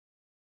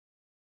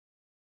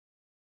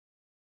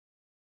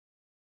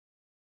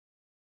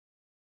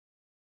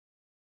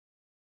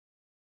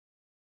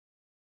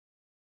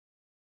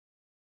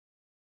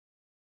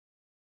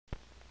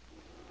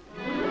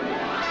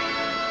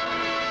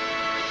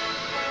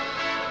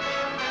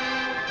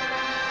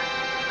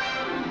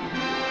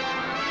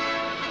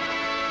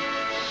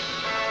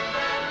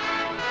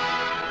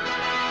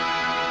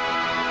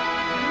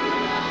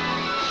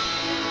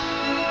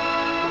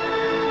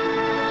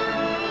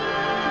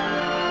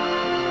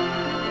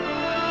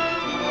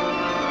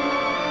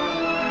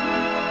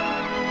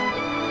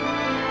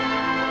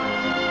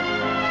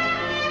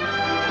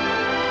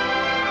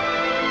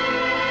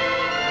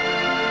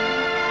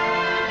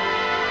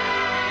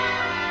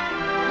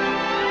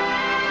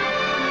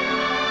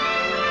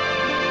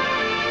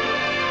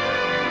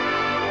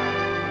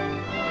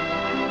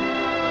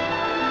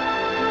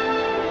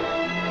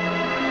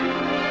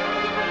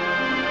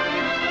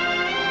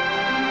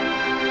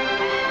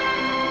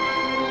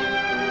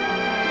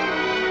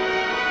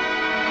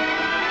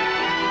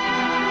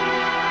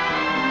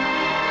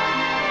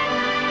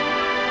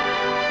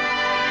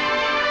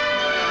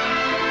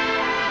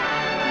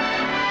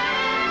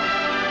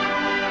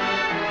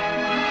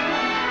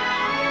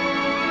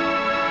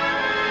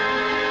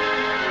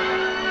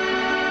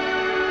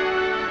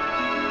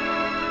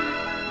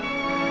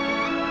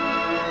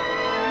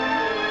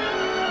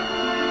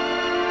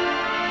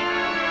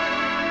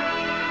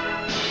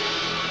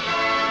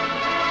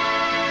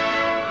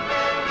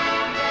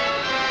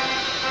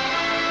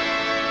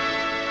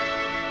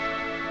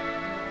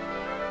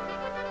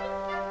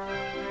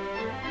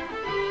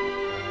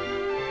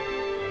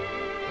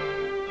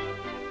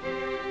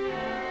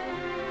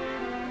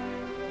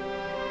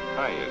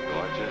you,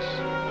 gorgeous?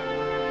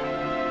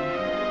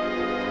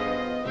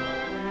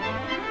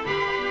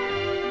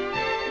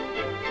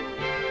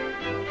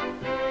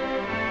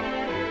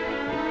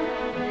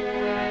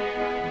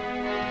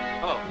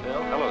 Oh,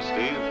 Phil. Hello,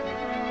 Steve.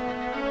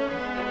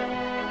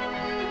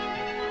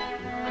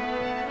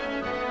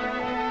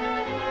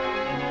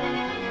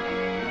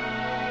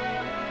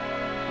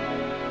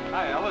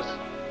 Hi, Ellis.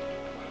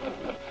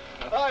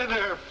 Hi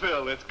there,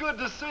 Phil. It's good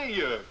to see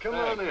you. Come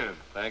on in.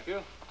 Thank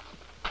you.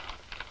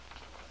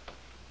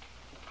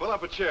 Pull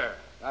up a chair.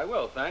 I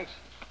will, thanks.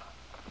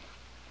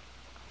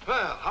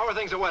 Well, how are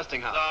things at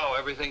Westinghouse? Oh,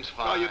 everything's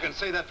fine. Oh, you can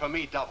say that for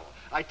me double.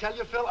 I tell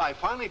you, Phil, I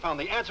finally found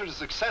the answer to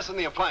success in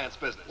the appliance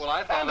business. Well,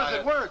 I thought And does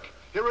it work?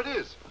 Here it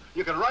is.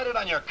 You can write it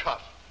on your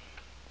cuff.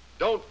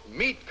 Don't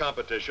meet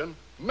competition,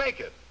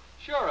 make it.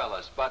 Sure,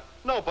 Ellis, but...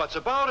 No buts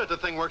about it. The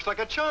thing works like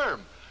a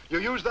charm. You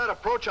use that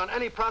approach on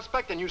any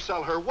prospect and you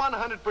sell her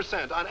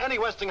 100% on any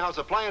Westinghouse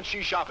appliance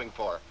she's shopping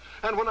for.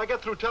 And when I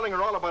get through telling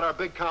her all about our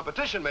big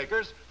competition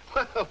makers,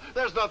 well,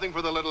 there's nothing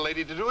for the little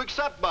lady to do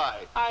except buy.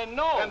 I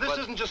know, And this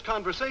isn't just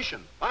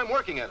conversation. I'm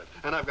working at it,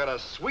 and I've got a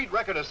sweet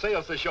record of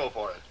sales to show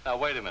for it. Now,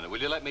 wait a minute.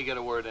 Will you let me get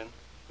a word in?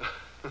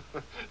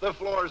 The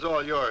floor's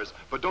all yours,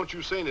 but don't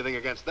you say anything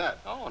against that.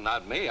 Oh,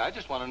 not me. I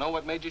just want to know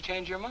what made you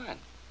change your mind.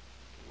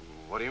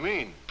 What do you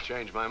mean,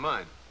 change my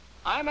mind?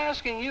 I'm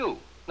asking you.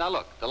 Now,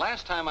 look, the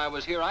last time I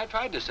was here, I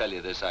tried to sell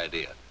you this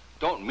idea.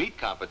 Don't meet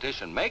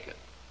competition, make it.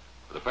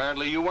 But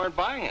apparently you weren't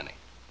buying any.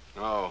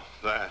 Oh,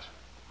 that.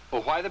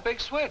 Well, why the big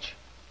switch?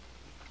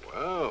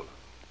 Well,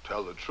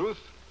 tell the truth,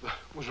 it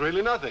was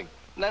really nothing.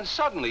 And then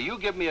suddenly you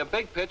give me a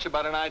big pitch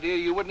about an idea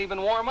you wouldn't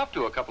even warm up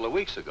to a couple of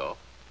weeks ago.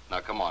 Now,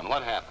 come on,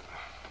 what happened?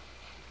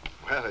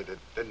 Well, it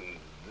didn't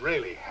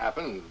really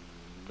happen.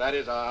 That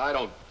is, I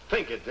don't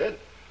think it did.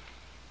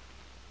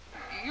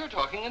 You're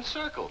talking in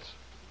circles.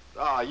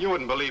 Ah, you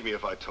wouldn't believe me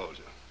if I told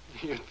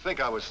you. You'd think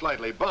I was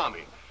slightly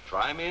balmy.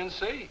 Try me and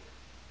see.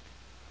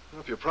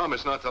 If you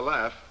promise not to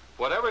laugh.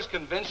 Whatever's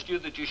convinced you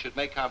that you should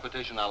make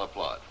competition, I'll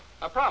applaud.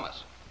 I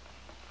promise.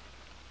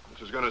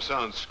 This is going to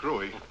sound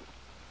screwy.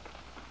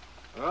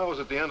 Well, it was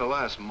at the end of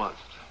last month.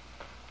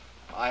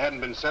 I hadn't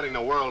been setting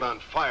the world on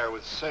fire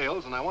with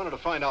sales, and I wanted to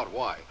find out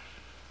why.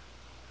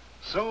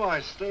 So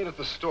I stayed at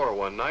the store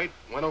one night,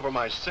 went over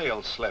my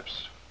sales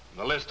slips, and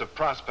the list of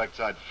prospects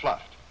I'd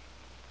fluffed.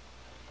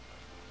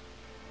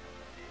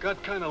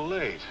 Got kind of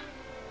late.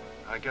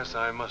 I guess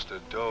I must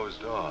have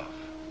dozed off.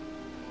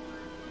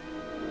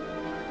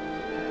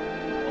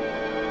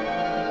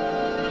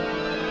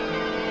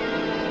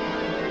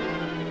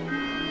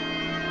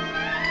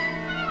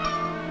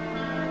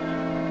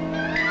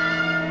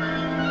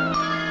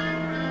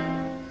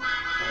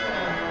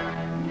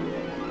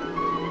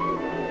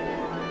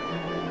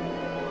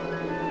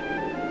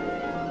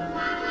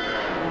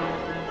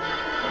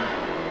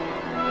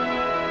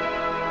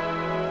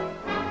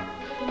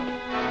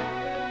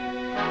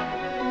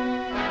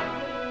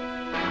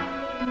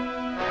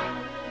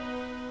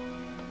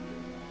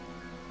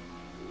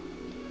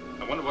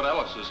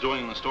 Is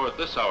doing in the store at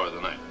this hour of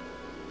the night?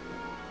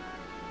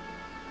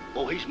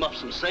 Oh, he's muffed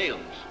some sales.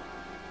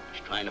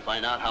 He's trying to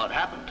find out how it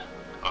happened.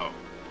 Oh.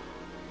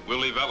 We'll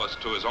leave Ellis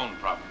to his own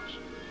problems.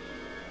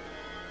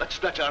 Let's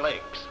stretch our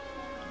legs.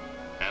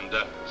 And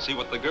see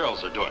what the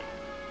girls are doing.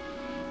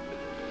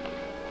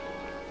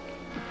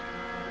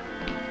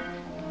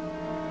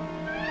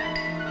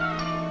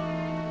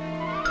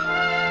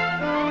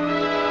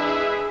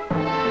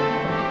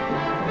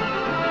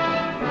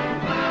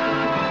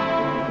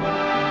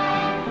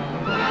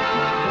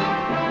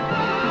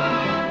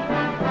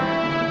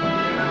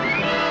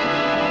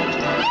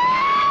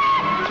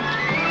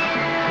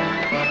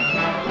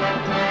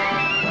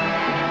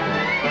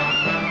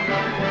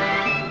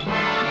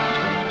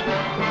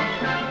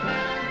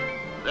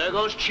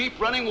 Cheap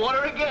running water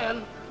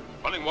again.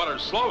 Running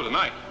water's slow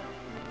tonight.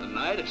 The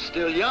night is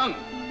still young.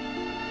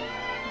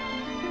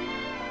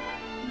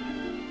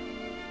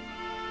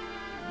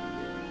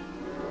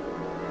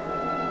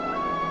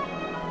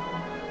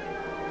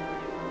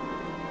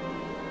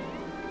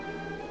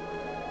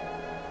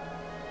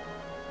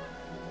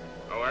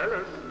 Oh,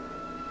 Ellis.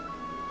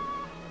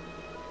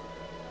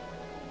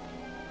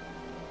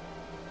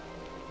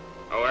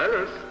 Oh,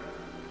 Ellis.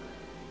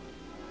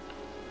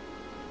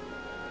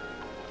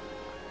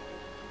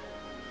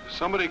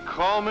 Somebody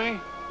call me?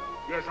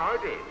 Yes, I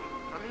did.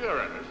 I'm here,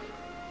 Ellis.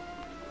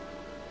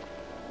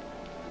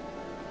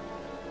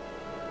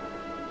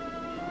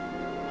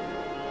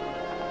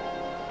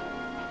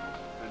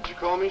 Did you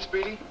call me,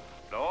 Speedy?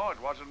 No, it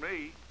wasn't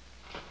me.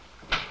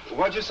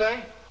 What'd you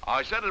say?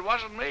 I said it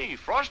wasn't me.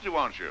 Frosty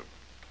wants you.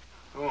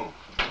 Oh.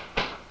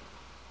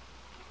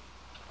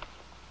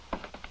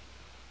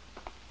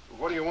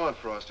 What do you want,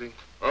 Frosty?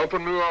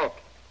 Open me up.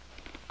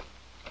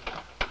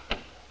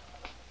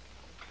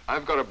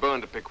 I've got a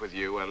bone to pick with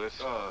you,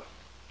 Ellis.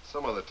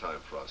 Some other time,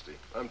 Frosty.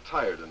 I'm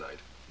tired tonight.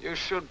 You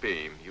should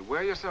be. You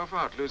wear yourself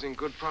out losing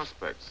good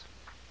prospects.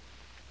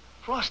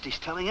 Frosty's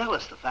telling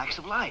Ellis the facts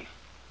of life.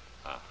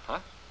 Uh-huh.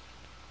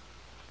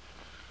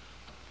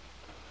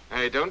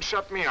 Hey, don't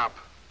shut me up.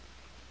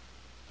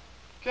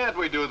 Can't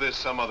we do this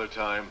some other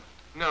time?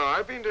 No,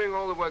 I've been doing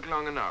all the work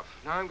long enough.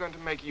 Now I'm going to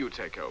make you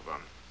take over.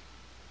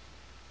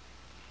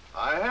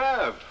 I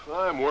have.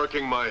 I'm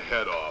working my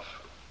head off.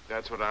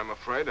 That's what I'm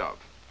afraid of.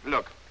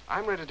 Look,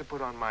 I'm ready to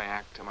put on my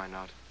act, am I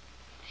not?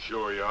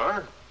 Sure you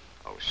are.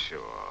 Oh,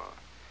 sure.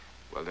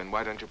 Well, then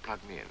why don't you plug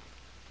me in?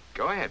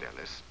 Go ahead,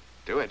 Ellis.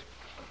 Do it.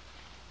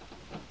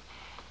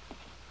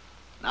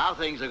 Now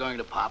things are going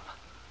to pop.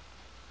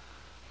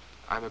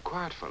 I'm a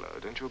quiet fellow,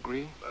 don't you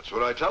agree? That's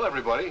what I tell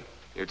everybody.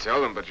 You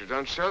tell them, but you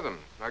don't show them.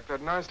 Like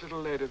that nice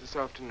little lady this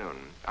afternoon.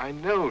 I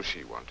know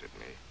she wanted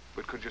me.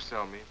 But could you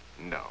sell me?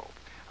 No.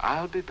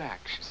 I'll be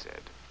back, she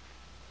said.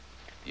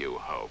 You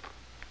hope.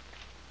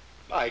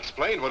 I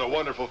explained what a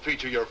wonderful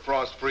feature your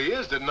frost-free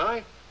is, didn't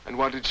I? And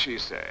what did she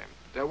say?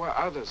 There were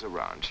others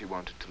around she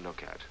wanted to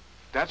look at.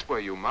 That's where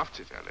you muffed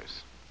it,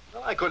 Ellis.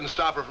 Well, I couldn't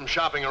stop her from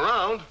shopping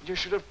around. You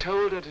should have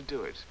told her to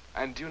do it.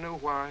 And do you know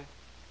why?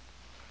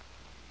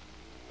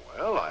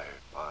 Well,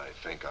 I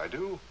think I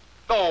do.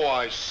 Oh,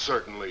 I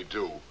certainly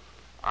do.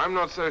 I'm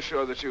not so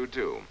sure that you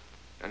do.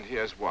 And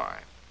here's why.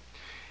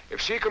 If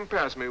she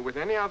compares me with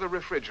any other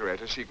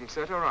refrigerator she can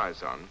set her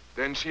eyes on,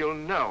 then she'll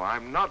know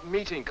I'm not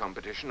meeting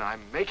competition,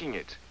 I'm making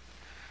it.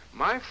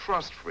 My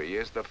frost-free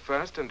is the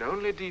first and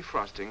only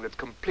defrosting that's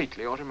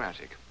completely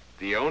automatic.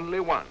 The only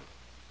one.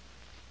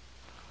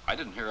 I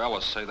didn't hear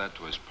Ellis say that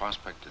to his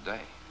prospect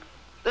today.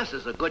 This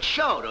is a good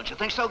show, don't you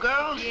think so,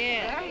 girls?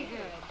 Yeah. Very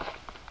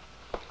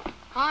good.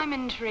 I'm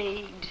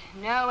intrigued.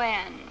 No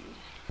end.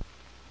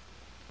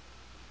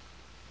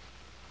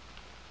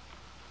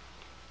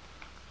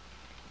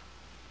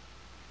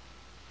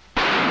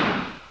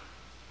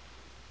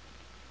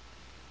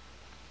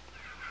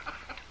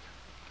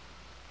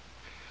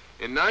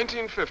 In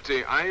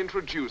 1950, I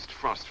introduced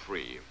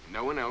frost-free.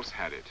 No one else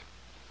had it.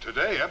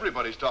 Today,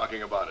 everybody's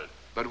talking about it.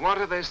 But what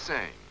are they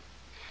saying?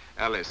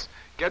 Ellis,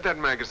 get that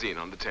magazine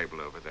on the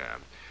table over there.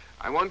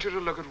 I want you to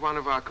look at one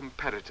of our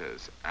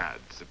competitors'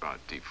 ads about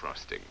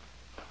defrosting.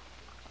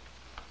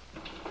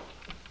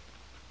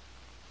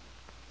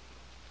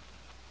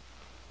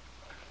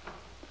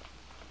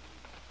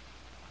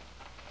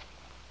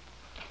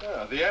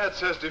 Yeah, the ad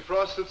says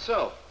defrost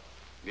itself.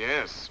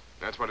 Yes,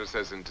 that's what it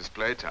says in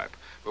display type.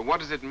 But what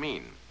does it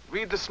mean?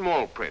 Read the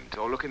small print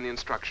or look in the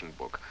instruction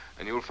book,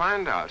 and you'll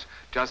find out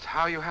just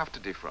how you have to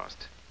defrost.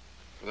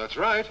 Well, that's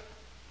right.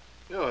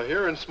 You know,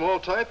 here in small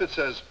type it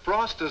says,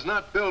 frost does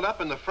not build up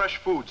in the fresh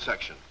food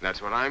section.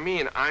 That's what I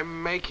mean.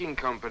 I'm making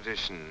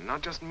competition,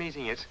 not just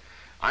meeting it.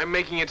 I'm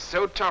making it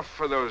so tough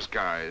for those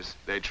guys,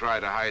 they try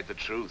to hide the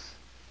truth.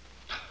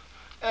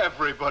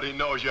 Everybody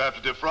knows you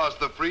have to defrost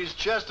the freeze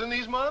chest in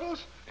these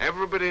models.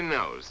 Everybody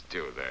knows,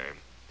 do they?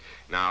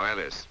 Now,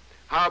 Ellis,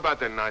 how about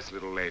that nice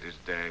little lady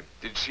today?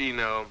 Did she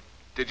know?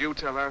 Did you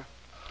tell her?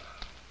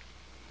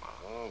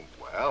 Oh,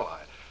 well,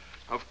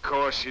 Of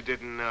course she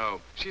didn't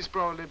know. She's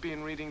probably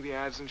been reading the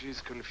ads and she's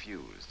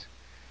confused.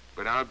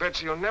 But I'll bet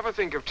she'll never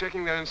think of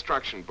checking that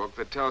instruction book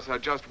that tells her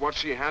just what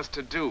she has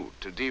to do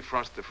to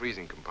defrost the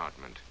freezing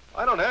compartment.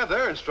 I don't have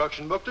their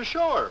instruction book to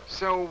show her.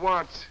 So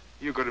what?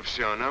 You could have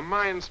shown her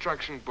my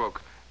instruction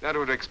book. That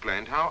would have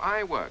explained how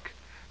I work.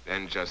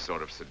 Then just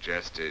sort of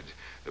suggested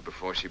that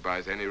before she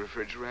buys any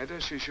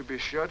refrigerator, she should be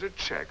sure to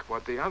check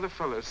what the other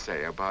fellows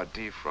say about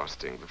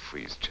defrosting the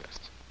freeze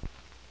chest.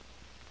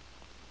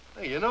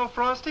 Hey, you know,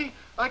 Frosty,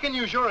 I can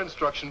use your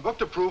instruction book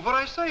to prove what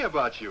I say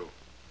about you.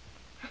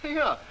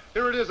 Yeah,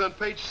 here it is on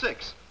page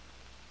 6.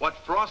 What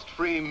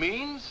frost-free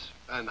means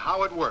and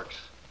how it works.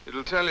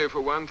 It'll tell you,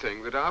 for one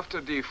thing, that after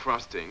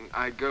defrosting,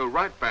 I go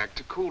right back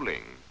to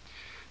cooling.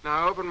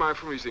 Now, open my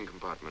freezing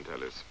compartment,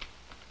 Ellis.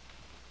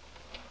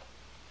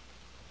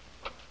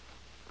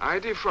 I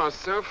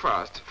defrost so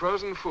fast,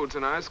 frozen foods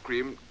and ice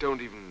cream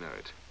don't even know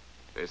it.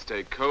 They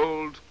stay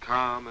cold,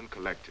 calm, and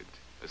collected,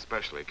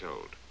 especially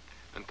cold.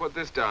 And put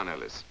this down,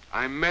 Ellis.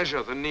 I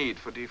measure the need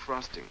for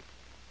defrosting.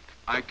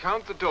 I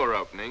count the door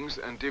openings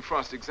and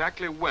defrost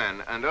exactly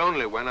when and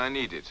only when I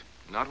need it,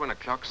 not when a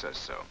clock says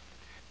so.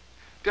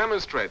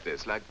 Demonstrate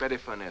this like Betty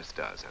Furness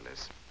does,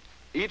 Ellis.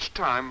 Each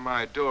time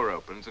my door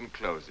opens and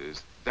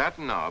closes, that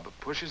knob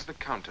pushes the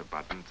counter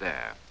button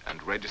there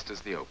and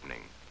registers the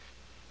opening.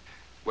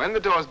 When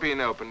the door's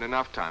been opened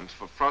enough times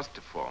for frost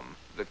to form,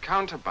 the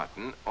counter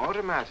button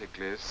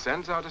automatically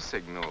sends out a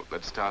signal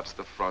that starts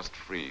the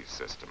frost-free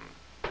system.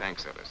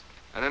 Thanks, Ellis.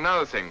 And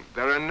another thing,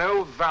 there are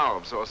no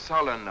valves or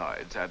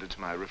solenoids added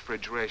to my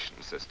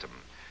refrigeration system.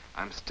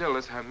 I'm still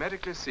as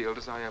hermetically sealed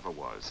as I ever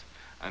was.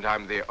 And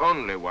I'm the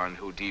only one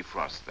who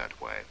defrosts that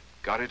way.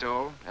 Got it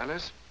all,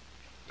 Ellis?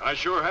 I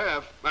sure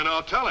have, and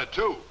I'll tell it,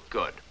 too.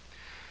 Good.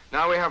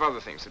 Now we have other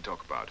things to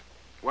talk about.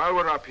 While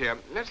we're up here,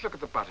 let's look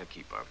at the butter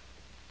keeper.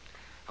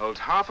 Holds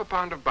half a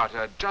pound of butter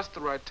at just the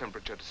right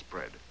temperature to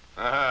spread.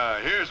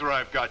 Here's where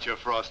I've got you,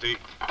 Frosty.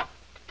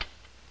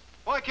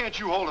 Why can't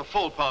you hold a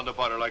full pound of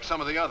butter like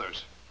some of the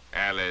others?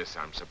 Alice,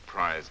 I'm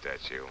surprised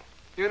at you.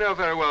 You know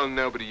very well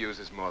nobody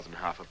uses more than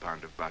half a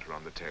pound of butter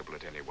on the table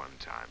at any one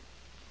time.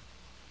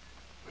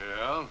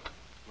 Yeah,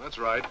 that's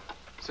right.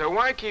 So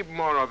why keep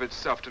more of it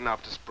soft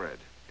enough to spread?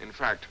 In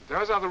fact,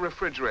 those other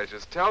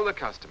refrigerators tell the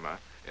customer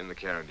in the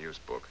care and use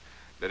book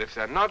that if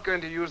they're not going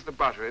to use the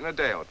butter in a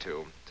day or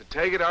two, to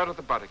take it out of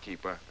the butter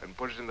keeper and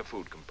put it in the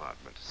food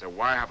compartment. So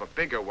why have a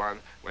bigger one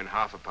when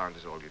half a pound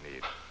is all you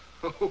need?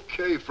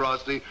 Okay,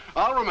 Frosty.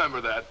 I'll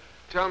remember that.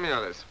 Tell me,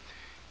 Ellis,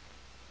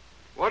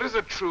 what is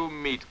a true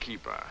meat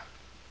keeper?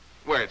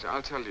 Wait,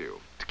 I'll tell you.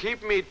 To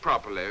keep meat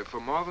properly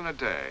for more than a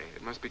day,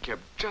 it must be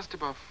kept just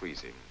above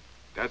freezing.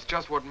 That's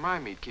just what my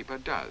meat keeper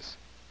does.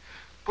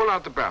 Pull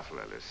out the baffle,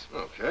 Ellis.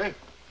 Okay.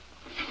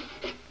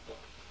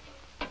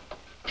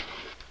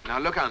 Now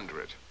look under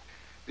it.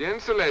 The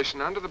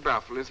insulation under the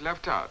baffle is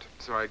left out,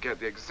 so I get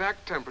the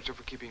exact temperature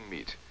for keeping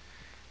meat.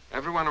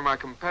 Every one of my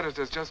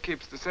competitors just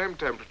keeps the same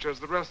temperature as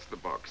the rest of the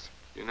box.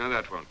 You know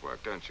that won't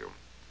work, don't you?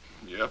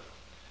 Yep.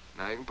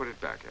 Now you can put it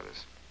back,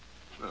 Ellis.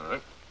 All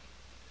right.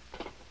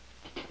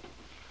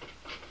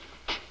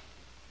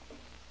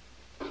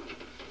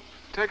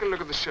 Take a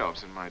look at the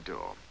shelves in my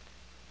door.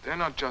 They're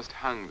not just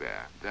hung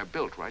there, they're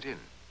built right in.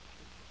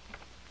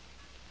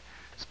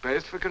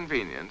 Spaced for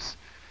convenience,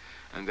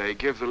 and they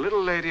give the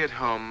little lady at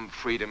home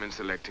freedom in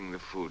selecting the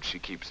food she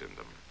keeps in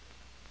them.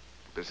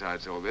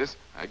 Besides all this,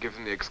 I give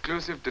them the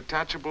exclusive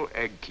detachable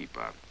egg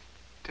keeper.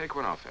 Take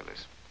one off,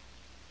 Ellis.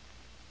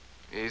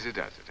 Easy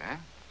does it,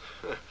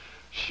 eh?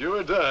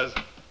 Sure does.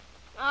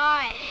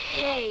 I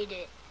hate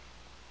it.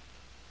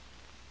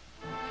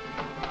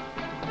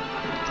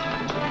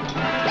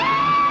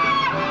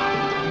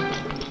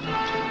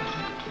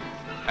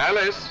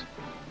 Alice?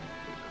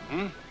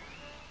 Hmm?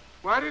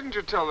 Why didn't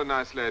you tell the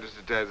nice lady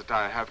today that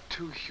I have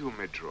 2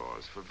 humid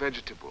drawers for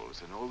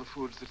vegetables and all the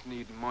foods that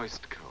need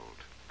moist cold?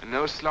 And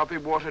no sloppy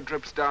water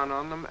drips down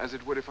on them as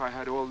it would if I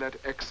had all that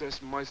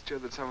excess moisture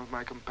that some of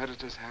my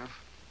competitors have?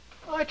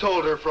 I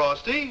told her,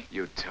 Frosty.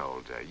 You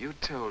told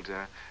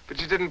her.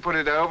 But you didn't put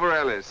it over,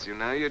 Ellis. You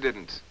know you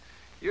didn't.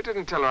 You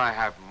didn't tell her I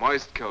have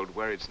moist cold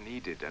where it's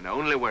needed, and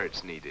only where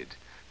it's needed.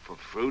 For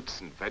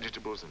fruits and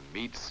vegetables and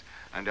meats,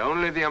 and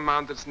only the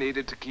amount that's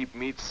needed to keep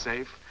meats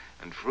safe,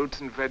 and fruits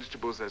and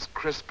vegetables as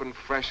crisp and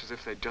fresh as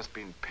if they'd just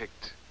been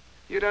picked.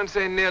 You don't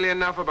say nearly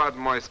enough about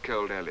moist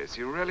cold, Ellis.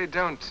 You really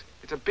don't.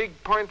 It's a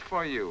big point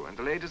for you, and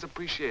the ladies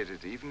appreciate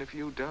it, even if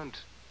you don't.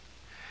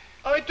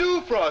 I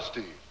do,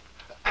 Frosty.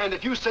 And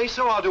if you say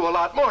so, I'll do a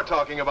lot more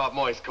talking about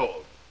moist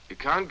cold. You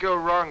can't go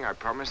wrong, I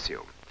promise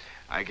you.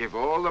 I give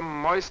all the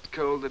moist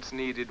cold that's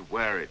needed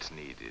where it's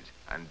needed,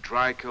 and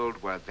dry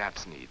cold where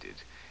that's needed,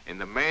 in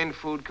the main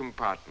food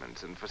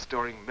compartments and for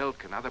storing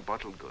milk and other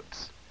bottled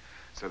goods,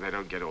 so they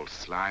don't get all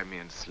slimy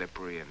and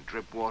slippery and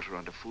drip water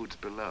onto foods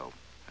below.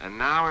 And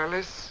now,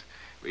 Ellis,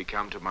 we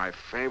come to my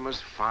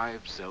famous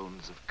 5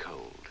 zones of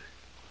cold.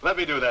 Let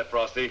me do that,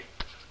 Frosty.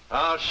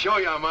 I'll show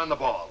you I'm on the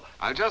ball.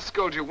 I'll just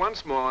scold you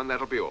once more, and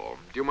that'll be all.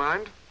 Do you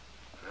mind?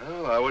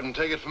 Well, I wouldn't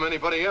take it from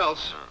anybody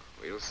else. Oh,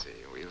 we'll see.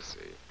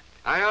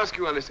 I ask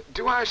you, Ellis,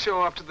 do I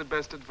show up to the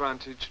best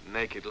advantage,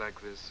 naked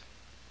like this?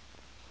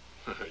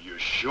 You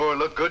sure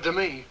look good to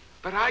me.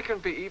 But I can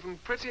be even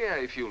prettier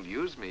if you'll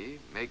use me,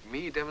 make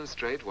me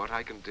demonstrate what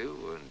I can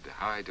do and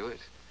how I do it.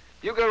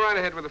 You go right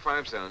ahead with the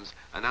 5 zones,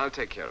 and I'll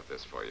take care of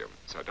this for you,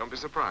 so don't be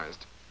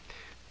surprised.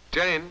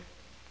 Jane,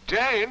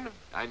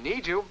 I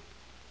need you.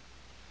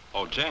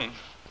 Oh, Jane,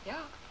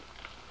 Yeah.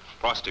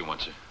 Frosty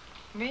wants you.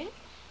 Me?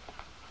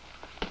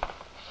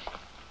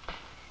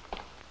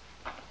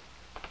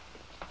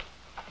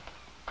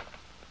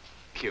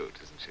 Cute,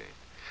 isn't she?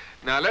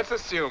 Now, let's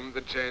assume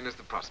that Jane is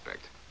the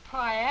prospect. Oh,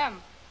 I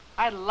am.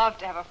 I'd love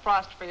to have a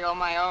frost for you on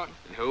my own.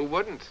 And who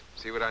wouldn't?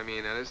 See what I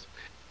mean, Ellis?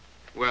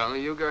 Well,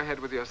 you go ahead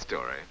with your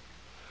story.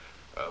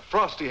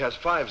 Frosty has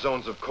 5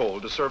 zones of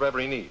cold to serve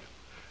every need.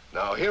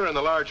 Now, here in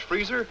the large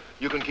freezer,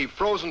 you can keep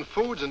frozen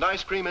foods and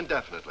ice cream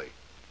indefinitely.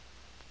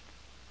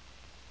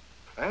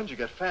 And you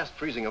get fast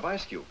freezing of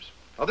ice cubes.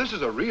 Now, this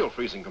is a real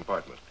freezing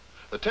compartment.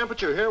 The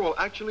temperature here will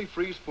actually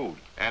freeze food.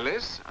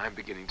 Ellis, I'm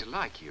beginning to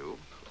like you.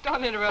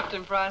 Don't interrupt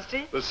him,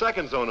 Frosty. The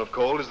second zone of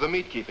cold is the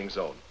meat-keeping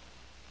zone.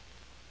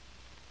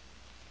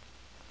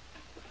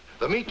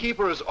 The meat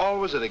keeper is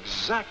always at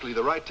exactly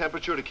the right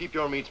temperature to keep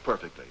your meats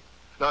perfectly.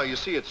 Now, you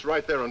see it's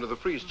right there under the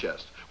freeze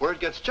chest, where it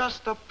gets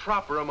just the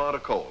proper amount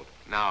of cold.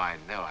 Now I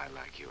know I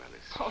like you,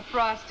 Ellis. Oh,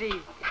 Frosty.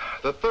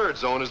 The third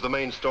zone is the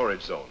main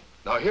storage zone.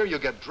 Now, here you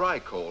get dry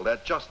cold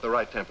at just the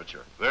right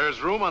temperature.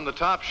 There's room on the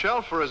top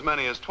shelf for as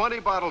many as 20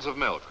 bottles of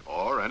milk,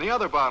 or any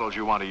other bottles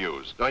you want to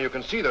use. Now, you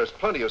can see there's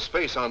plenty of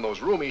space on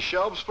those roomy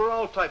shelves for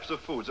all types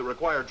of foods that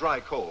require dry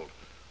cold.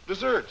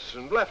 Desserts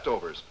and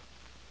leftovers.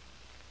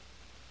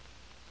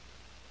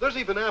 There's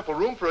even ample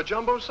room for a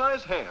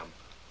jumbo-sized ham.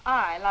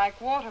 I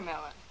like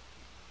watermelon.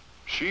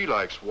 She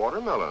likes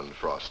watermelon,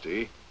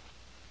 Frosty.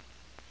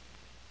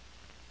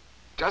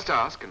 Just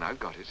ask, and I've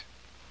got it.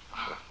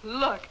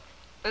 Look,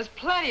 there's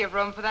plenty of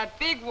room for that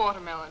big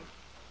watermelon.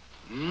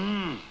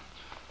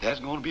 There's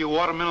going to be a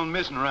watermelon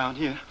missing around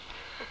here.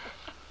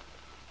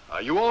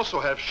 You also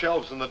have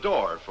shelves in the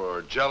door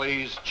for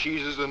jellies,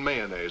 cheeses, and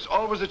mayonnaise,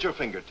 always at your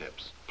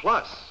fingertips.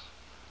 Plus,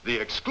 the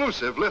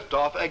exclusive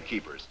lift-off egg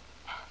keepers.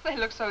 They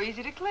look so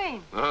easy to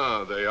clean.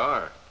 Ah, they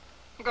are.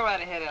 Go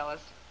right ahead,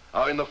 Ellis.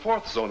 In the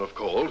fourth zone of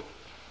cold,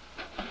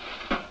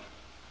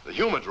 The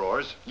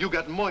humidors, you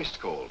get moist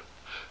cold.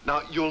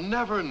 Now, you'll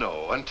never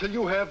know until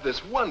you have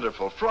this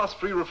wonderful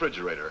frost-free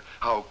refrigerator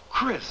how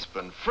crisp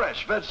and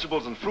fresh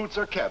vegetables and fruits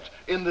are kept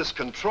in this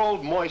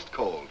controlled moist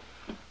cold.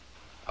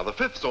 Now, the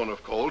fifth zone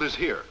of cold is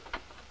here,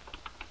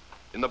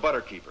 in the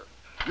butter keeper.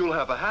 You'll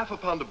have a half a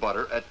pound of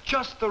butter at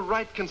just the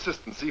right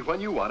consistency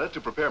when you want it to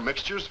prepare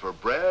mixtures for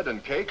bread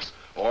and cakes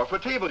or for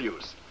table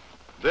use.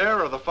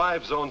 There are the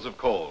 5 zones of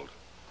cold.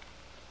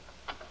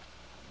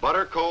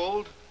 Butter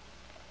cold,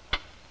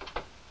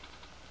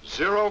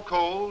 0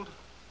 cold,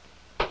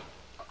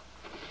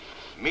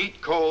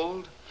 meat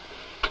cold,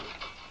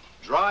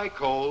 dry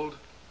cold,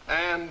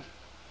 and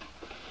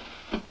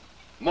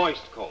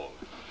moist cold.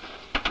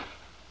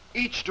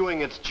 Each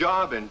doing its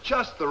job in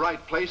just the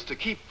right place to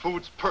keep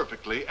foods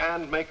perfectly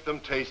and make them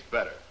taste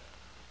better.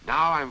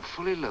 Now I'm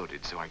fully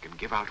loaded so I can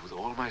give out with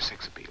all my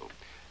sex appeal.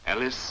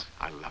 Ellis,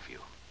 I love you.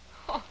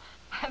 Oh,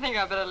 I think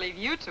I better leave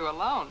you two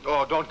alone.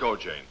 Oh, don't go,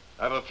 Jane.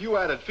 I have a few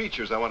added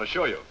features I want to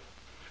show you.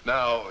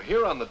 Now,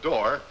 here on the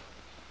door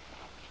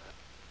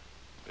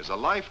is a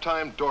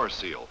lifetime door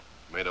seal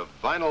made of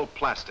vinyl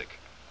plastic.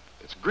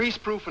 It's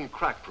grease-proof and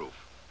crack-proof,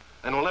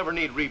 and will never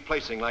need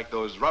replacing like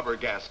those rubber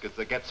gaskets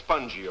that get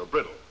spongy or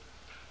brittle.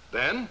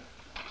 Then,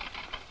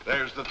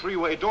 there's the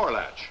 3-way door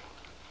latch.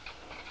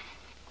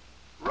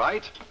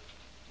 Right,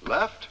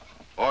 left,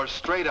 or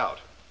straight out.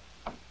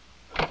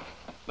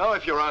 Now,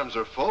 if your arms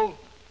are full,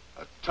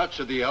 a touch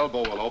of the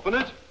elbow will open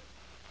it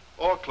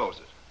or close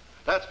it.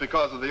 That's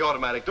because of the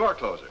automatic door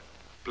closer.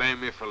 Blame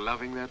me for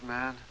loving that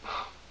man?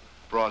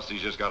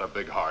 Frosty's just got a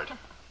big heart.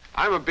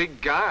 I'm a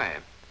big guy,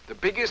 the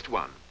biggest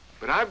one.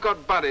 But I've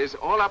got buddies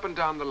all up and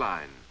down the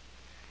line.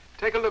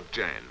 Take a look,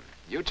 Jane.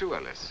 You too,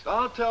 Ellis.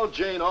 I'll tell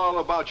Jane all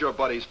about your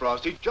buddies,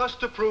 Frosty, just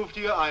to prove to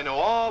you I know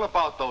all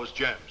about those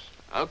gems.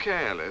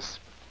 Okay, Ellis.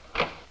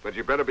 But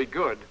you better be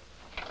good.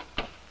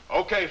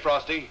 Okay,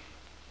 Frosty.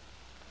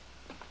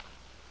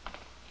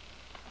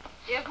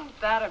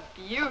 Isn't that a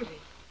beauty?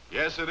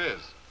 Yes, it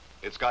is.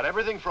 It's got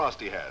everything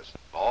Frosty has.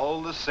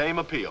 All the same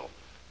appeal.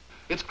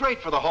 It's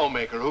great for the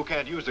homemaker who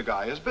can't use a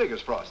guy as big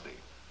as Frosty.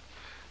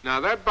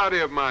 Now, that buddy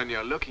of mine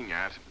you're looking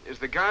at is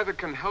the guy that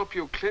can help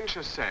you clinch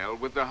a sale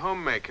with the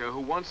homemaker who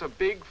wants a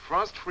big,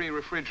 frost-free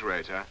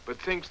refrigerator but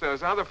thinks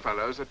those other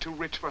fellows are too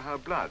rich for her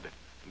blood.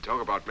 And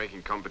talk about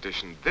making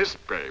competition, this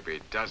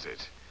baby does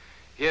it.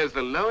 Here's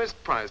the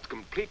lowest priced,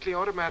 completely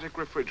automatic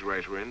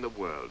refrigerator in the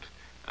world.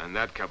 And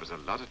that covers a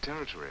lot of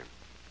territory.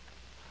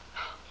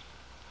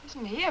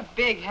 Isn't he a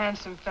big,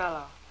 handsome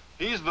fellow?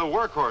 He's the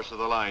workhorse of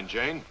the line,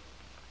 Jane.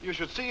 You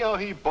should see how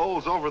he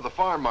bowls over the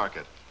farm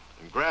market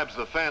and grabs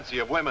the fancy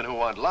of women who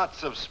want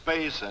lots of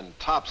space and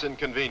tops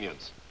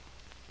inconvenience.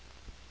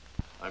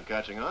 I'm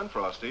catching on,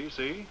 Frosty,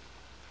 see?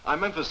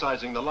 I'm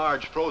emphasizing the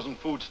large frozen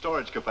food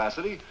storage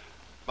capacity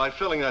by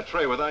filling that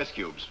tray with ice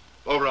cubes.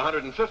 Over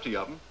 150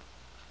 of them.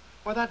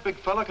 Why, that big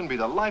fella can be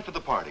the life of the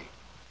party.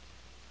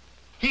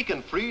 He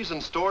can freeze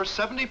and store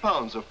 70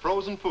 pounds of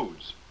frozen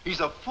foods. He's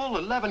a full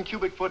 11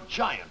 cubic foot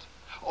giant.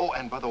 Oh,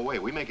 and by the way,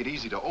 we make it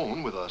easy to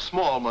own with a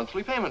small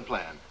monthly payment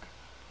plan.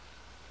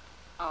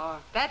 Oh,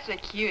 that's a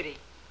cutie.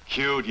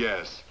 Cute,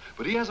 yes.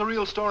 But he has a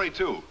real story,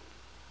 too.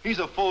 He's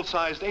a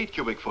full-sized 8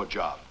 cubic foot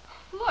job.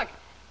 Look,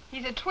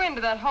 he's a twin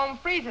to that home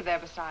freezer there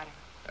beside him.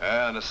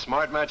 And a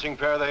smart matching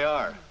pair they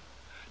are.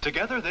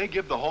 Together, they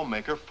give the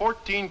homemaker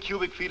 14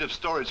 cubic feet of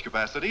storage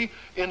capacity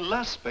in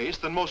less space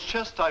than most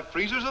chest-type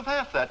freezers of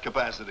half that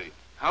capacity.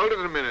 Hold it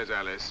a minute,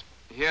 Ellis.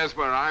 Here's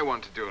where I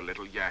want to do a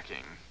little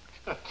yakking.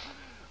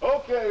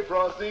 Okay,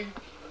 Frosty.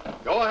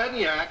 Go ahead and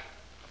yak.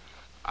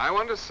 I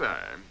want to say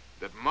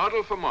that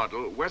model for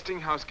model,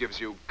 Westinghouse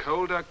gives you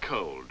colder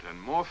cold and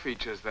more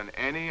features than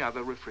any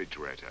other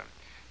refrigerator.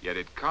 Yet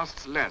it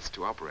costs less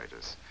to operate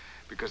us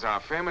because our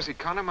famous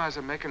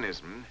economizer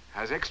mechanism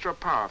has extra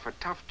power for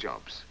tough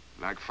jobs,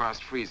 like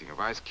fast freezing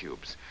of ice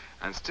cubes,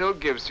 and still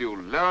gives you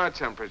lower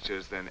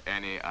temperatures than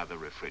any other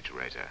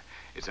refrigerator.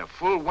 It's a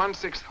full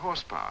 1/6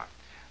 horsepower.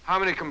 How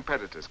many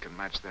competitors can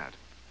match that?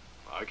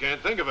 I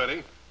can't think of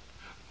any.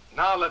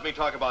 Now let me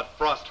talk about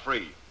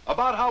frost-free.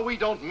 About how we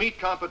don't meet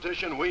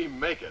competition, we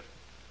make it.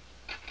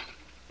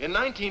 In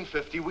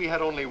 1950, we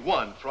had only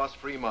one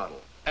frost-free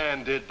model.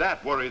 And did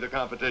that worry the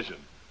competition?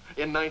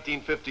 In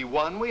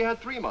 1951, we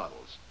had 3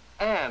 models.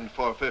 And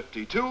for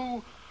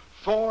 52,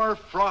 4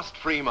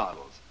 frost-free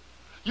models.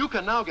 You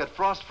can now get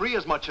frost-free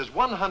as much as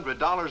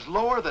 $100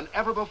 lower than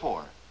ever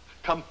before.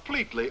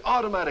 Completely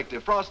automatic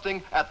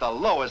defrosting at the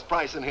lowest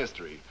price in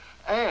history.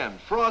 And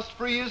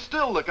frost-free is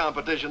still the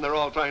competition they're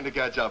all trying to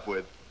catch up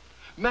with.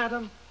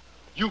 Madam,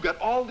 you get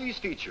all these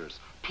features,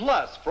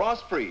 plus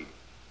frost-free,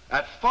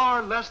 at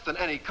far less than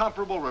any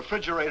comparable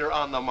refrigerator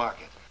on the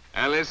market.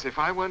 Ellis, if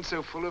I weren't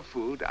so full of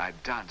food,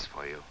 I'd dance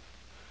for you.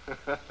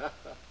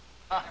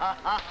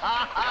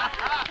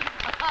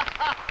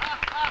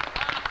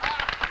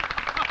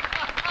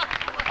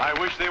 I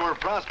wish they were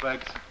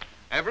prospects.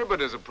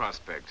 Everybody's a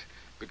prospect,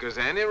 because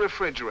any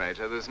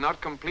refrigerator that's not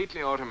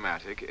completely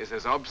automatic is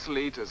as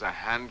obsolete as a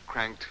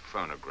hand-cranked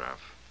phonograph.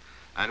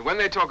 And when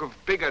they talk of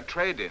bigger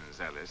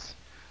trade-ins, Ellis,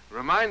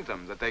 Remind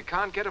them that they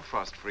can't get a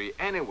frost-free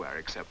anywhere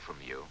except from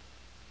you.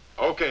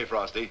 Okay,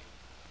 Frosty.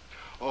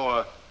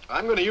 Oh,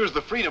 I'm going to use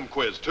the Freedom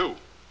Quiz, too.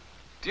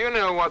 Do you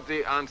know what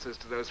the answers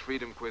to those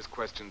Freedom Quiz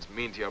questions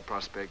mean to your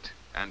prospect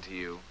and to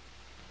you?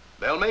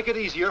 They'll make it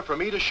easier for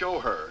me to show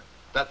her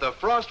that the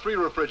frost-free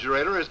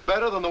refrigerator is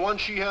better than the one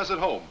she has at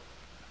home,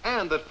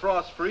 and that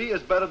frost-free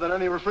is better than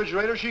any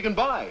refrigerator she can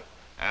buy.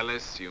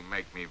 Alice, you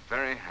make me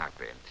very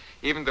happy,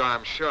 even though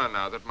I'm sure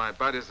now that my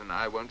buddies and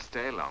I won't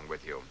stay long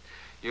with you.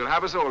 You'll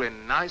have us all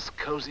in nice,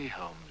 cozy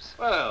homes.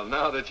 Well,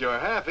 now that you're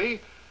happy,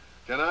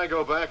 can I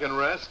go back and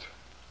rest?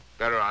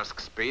 Better ask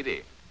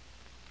Speedy.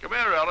 Come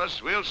here,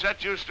 Ellis. We'll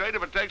set you straight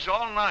if it takes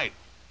all night.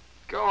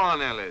 Go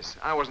on, Ellis.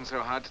 I wasn't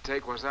so hard to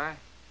take, was I?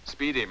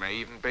 Speedy may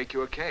even bake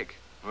you a cake.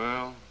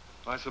 Well,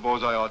 I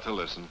suppose I ought to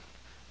listen.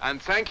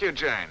 And thank you,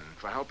 Jane,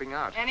 for helping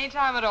out. Any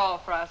time at all,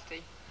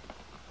 Frosty.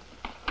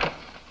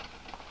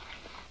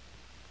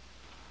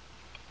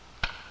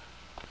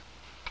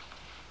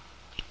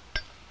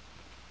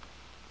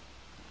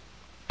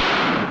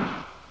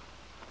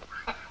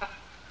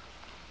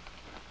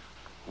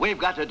 We've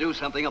got to do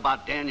something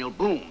about Daniel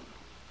Boone.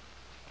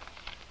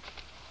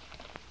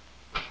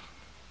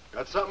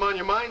 Got something on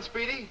your mind,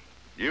 Speedy?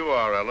 You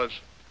are, Ellis.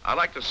 I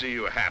like to see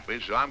you happy,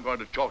 so I'm going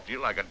to talk to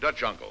you like a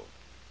Dutch uncle.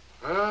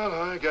 Well,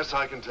 I guess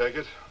I can take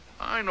it.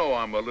 I know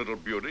I'm a little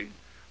beauty,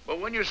 but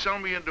when you sell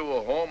me into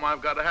a home,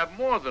 I've got to have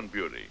more than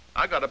beauty.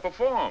 I got to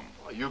perform.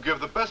 Well, you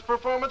give the best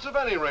performance of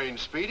any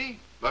range, Speedy.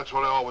 That's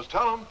what I always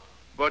tell them.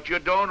 But you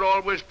don't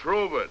always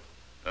prove it,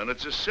 and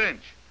it's a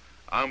cinch.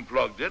 I'm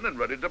plugged in and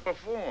ready to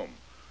perform.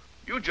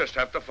 You just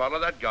have to follow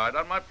that guide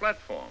on my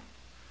platform.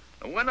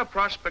 And when a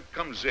prospect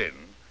comes in,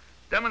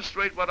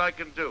 demonstrate what I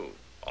can do.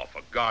 Oh,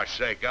 for gosh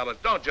sake, Ellis,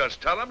 don't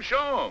just tell him,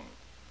 show him.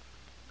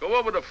 Go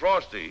over to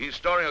Frosty. He's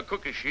storing a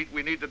cookie sheet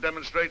we need to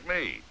demonstrate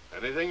me.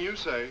 Anything you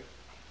say.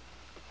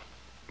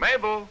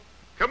 Mabel,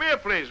 come here,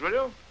 please, will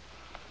you?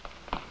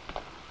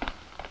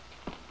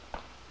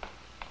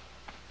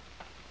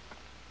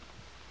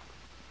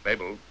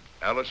 Mabel,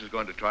 Ellis is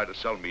going to try to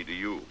sell me to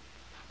you.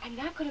 I'm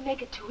not going to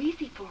make it too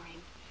easy for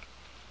him.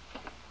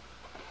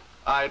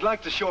 I'd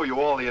like to show you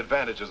all the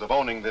advantages of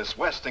owning this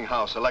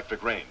Westinghouse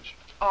electric range.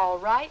 All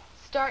right,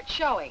 start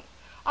showing.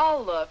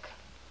 I'll look.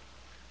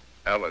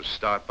 Ellis,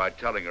 start by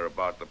telling her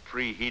about the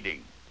preheating.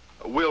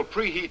 We'll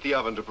preheat the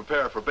oven to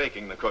prepare for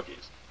baking the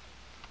cookies.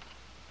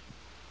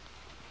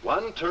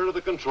 One turn of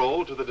the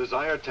control to the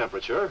desired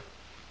temperature,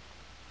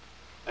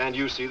 and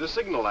you see the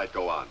signal light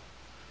go on.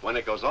 When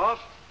it goes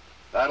off,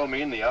 that'll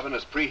mean the oven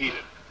is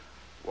preheated.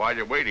 While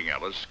you're waiting,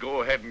 Ellis,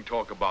 go ahead and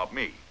talk about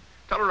me.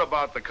 Tell her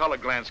about the color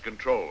glance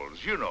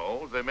controls. You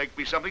know, they make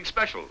me something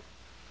special.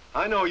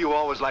 I know you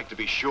always like to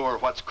be sure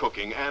what's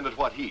cooking and at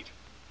what heat.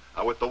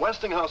 Now, with the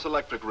Westinghouse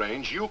electric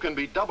range, you can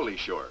be doubly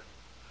sure.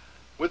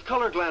 With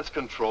color glance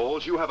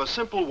controls, you have a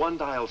simple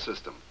one-dial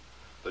system.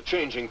 The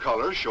changing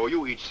colors show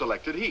you each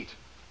selected heat.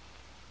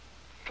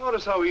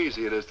 Notice how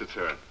easy it is to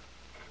turn.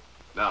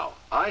 Now,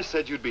 I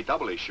said you'd be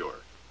doubly sure.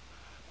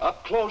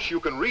 Up close, you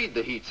can read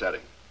the heat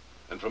setting.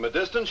 And from a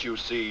distance, you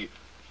see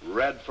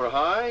red for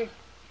high,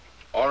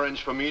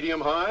 orange for medium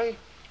high,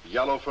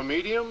 yellow for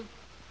medium,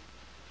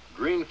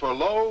 green for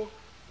low,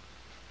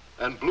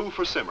 and blue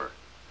for simmer.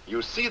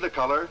 You see the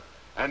color,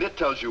 and it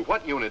tells you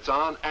what unit's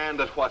on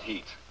and at what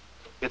heat.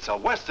 It's a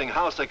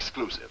Westinghouse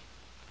exclusive.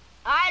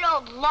 I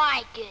don't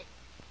like it.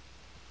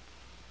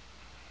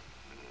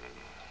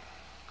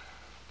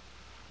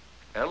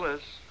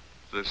 Ellis,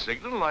 the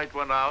signal light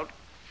went out.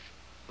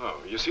 Oh,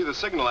 you see the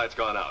signal light's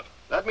gone out.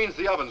 That means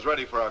the oven's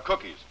ready for our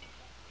cookies.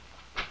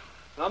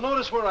 Now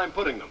notice where I'm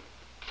putting them.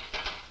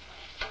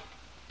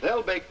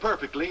 They'll bake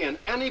perfectly in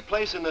any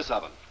place in this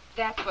oven.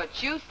 That's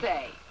what you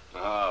say.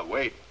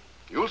 Wait.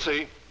 You'll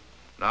see.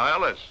 Now,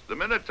 Ellis, the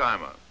minute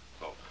timer.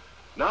 Oh.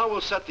 Now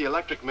we'll set the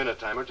electric minute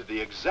timer to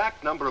the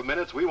exact number of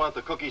minutes we want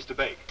the cookies to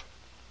bake.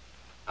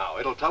 Now,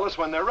 it'll tell us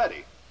when they're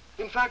ready.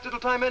 In fact, it'll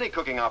time any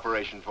cooking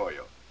operation for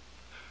you.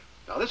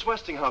 Now, this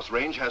Westinghouse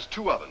range has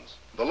two ovens.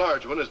 The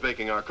large one is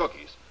baking our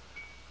cookies.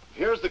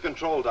 Here's the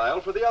control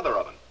dial for the other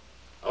oven.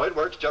 Oh, it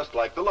works just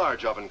like the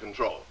large oven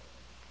control.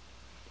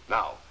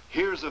 Now,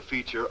 here's a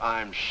feature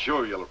I'm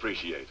sure you'll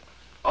appreciate.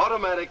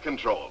 Automatic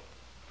control.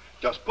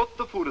 Just put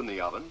the food in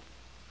the oven,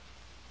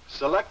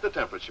 select the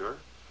temperature,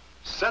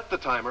 set the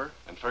timer,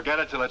 and forget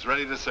it till it's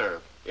ready to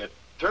serve. It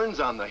turns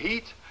on the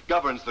heat,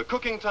 governs the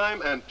cooking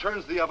time, and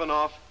turns the oven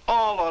off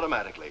all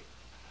automatically.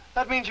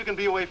 That means you can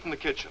be away from the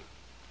kitchen.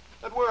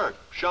 At work,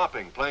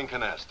 shopping, playing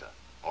canasta.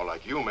 Or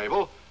like you,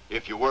 Mabel,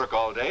 if you work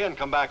all day and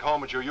come back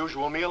home at your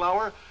usual meal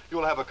hour,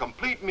 you'll have a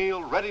complete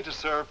meal ready to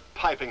serve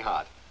piping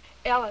hot.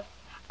 Ellis,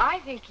 I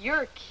think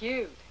you're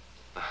cute.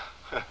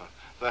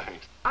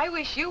 Thanks. I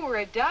wish you were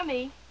a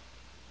dummy.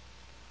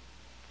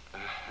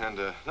 And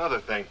another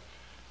thing,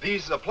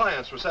 these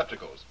appliance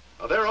receptacles,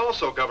 they're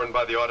also governed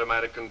by the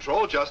automatic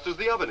control just as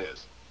the oven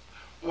is.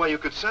 Why, you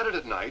could set it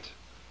at night,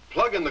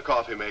 plug in the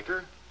coffee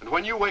maker, and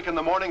when you wake in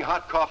the morning,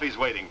 hot coffee's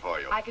waiting for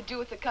you. I could do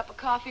with a cup of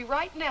coffee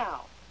right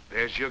now.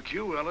 There's your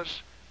cue,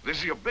 Ellis. This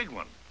is your big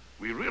one.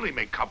 We really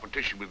make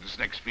competition with this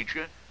next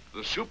feature.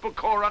 the Super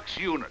Corox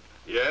unit.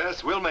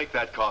 Yes, we'll make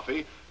that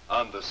coffee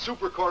on the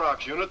Super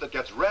Corox unit that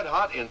gets red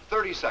hot in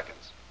 30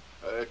 seconds.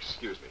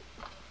 Excuse me.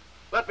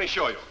 Let me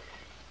show you.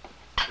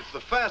 It's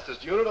the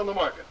fastest unit on the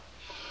market.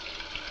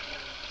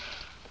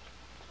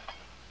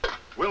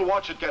 We'll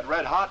watch it get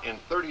red hot in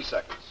 30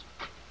 seconds.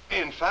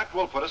 In fact,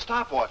 we'll put a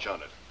stopwatch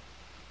on it.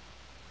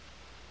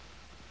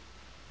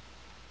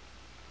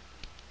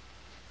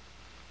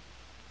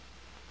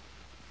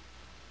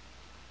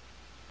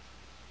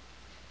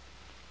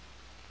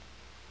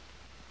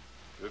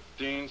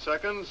 "15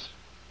 seconds.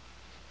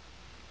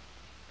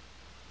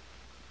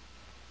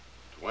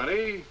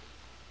 20.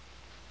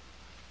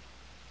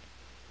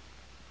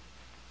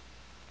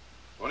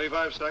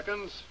 25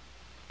 seconds.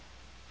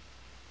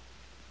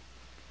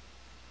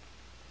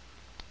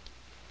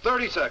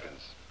 30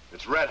 seconds.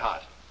 It's red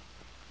hot.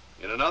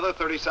 In another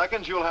 30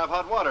 seconds, you'll have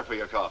hot water for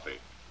your coffee.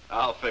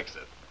 I'll fix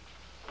it.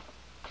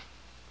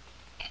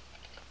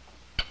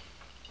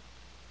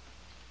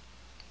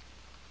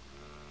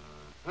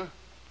 There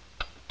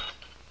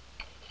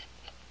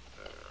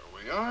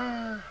we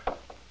are.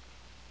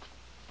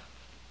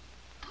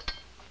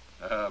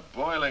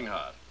 Boiling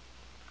hot.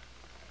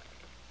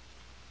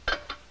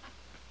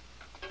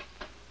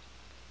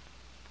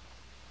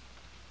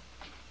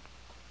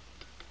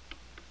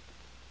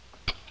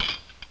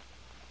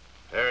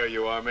 There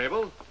you are,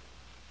 Mabel.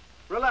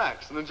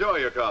 Relax and enjoy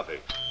your coffee.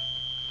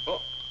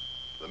 Oh,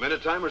 the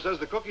minute timer says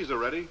the cookies are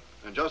ready,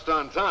 and just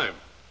on time.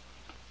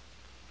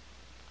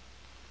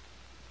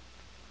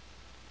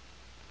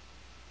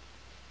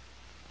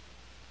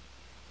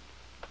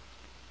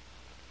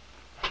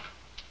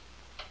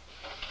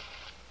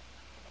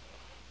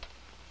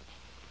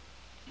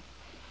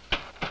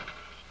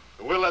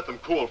 We'll let them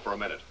cool for a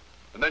minute,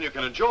 and then you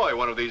can enjoy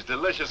one of these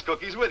delicious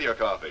cookies with your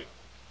coffee.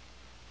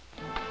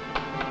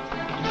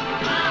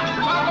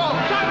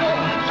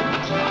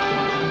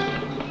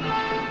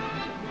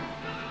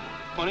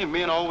 Funny,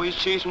 men always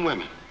chasing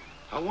women.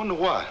 I wonder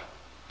why.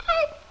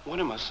 What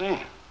am I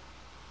saying?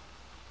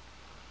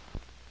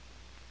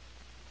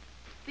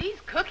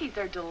 These cookies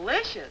are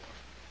delicious.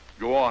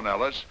 Go on,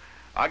 Ellis.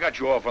 I got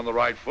you off on the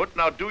right foot.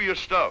 Now do your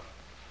stuff.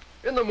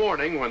 In the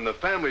morning, when the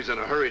family's in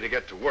a hurry to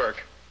get to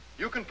work,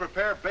 you can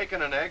prepare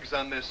bacon and eggs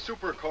on this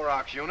Super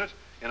Corox unit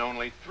in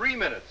only 3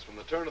 minutes from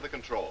the turn of the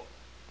control.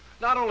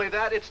 Not only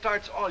that, it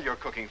starts all your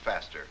cooking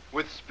faster,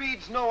 with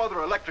speeds no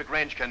other electric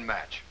range can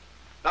match.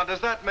 Now,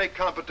 does that make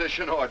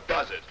competition, or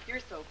does it?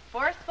 You're so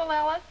forceful,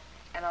 Ellis,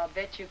 and I'll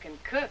bet you can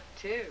cook,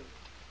 too.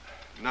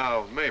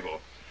 Now, Mabel,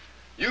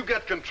 you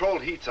get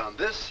controlled heats on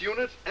this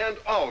unit and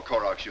all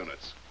Corox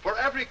units. For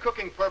every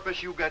cooking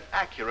purpose, you get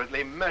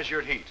accurately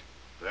measured heat.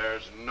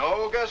 There's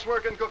no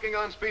guesswork in cooking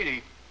on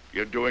Speedy.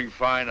 You're doing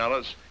fine,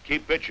 Ellis.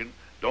 Keep bitching.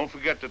 Don't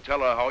forget to tell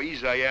her how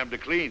easy I am to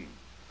clean.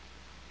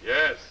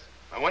 Yes.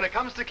 And when it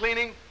comes to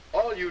cleaning,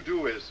 all you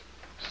do is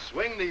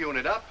swing the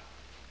unit up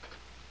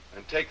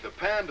and take the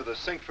pan to the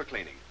sink for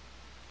cleaning.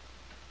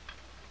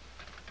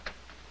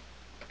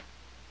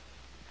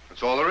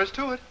 That's all there is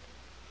to it.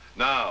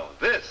 Now,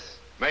 this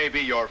may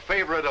be your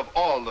favorite of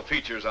all the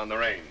features on the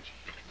range.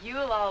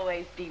 You'll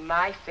always be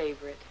my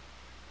favorite.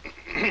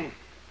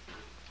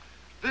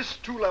 This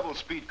 2-level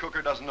speed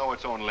cooker doesn't know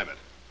its own limit.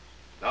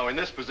 Now, in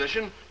this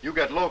position, you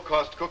get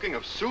low-cost cooking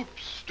of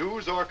soups,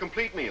 stews, or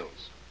complete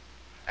meals.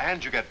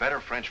 And you get better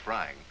French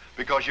frying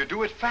because you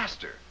do it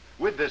faster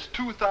with this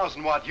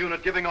 2,000-watt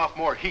unit giving off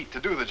more heat to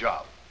do the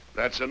job.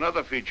 That's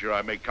another feature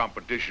I make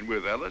competition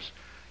with, Ellis.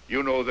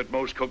 You know that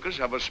most cookers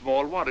have a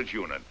small wattage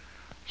unit.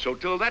 So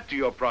tell that to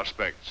your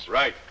prospects.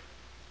 Right.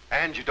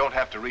 And you don't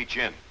have to reach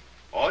in.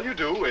 All you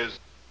do is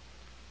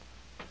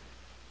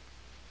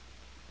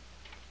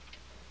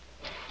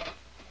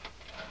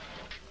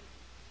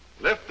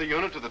lift the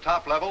unit to the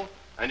top level,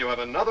 and you have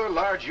another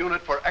large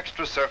unit for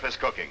extra surface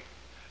cooking.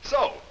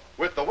 So,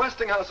 with the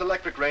Westinghouse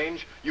electric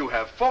range, you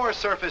have 4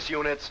 surface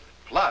units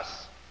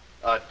plus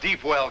a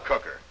deep well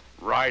cooker.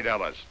 Right,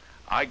 Ellis.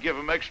 I give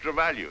them extra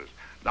values.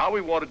 Now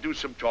we want to do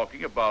some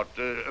talking about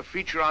a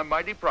feature I'm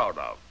mighty proud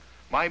of.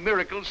 My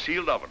miracle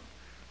sealed oven.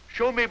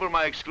 Show Mabel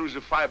my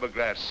exclusive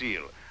fiberglass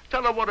seal.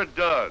 Tell her what it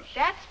does.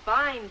 That's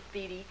fine,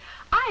 Speedy.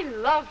 I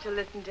love to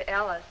listen to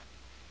Ellis.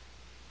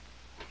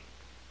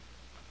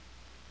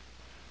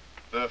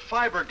 The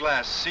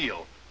fiberglass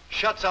seal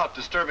shuts out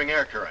disturbing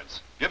air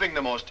currents, giving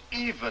the most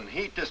even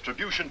heat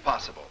distribution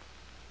possible.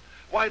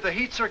 Why, the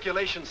heat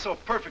circulation's so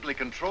perfectly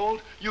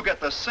controlled, you get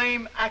the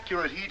same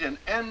accurate heat in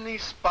any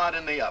spot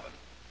in the oven.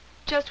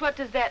 Just what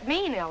does that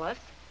mean, Ellis?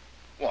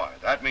 Why,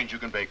 that means you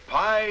can bake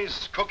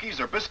pies, cookies,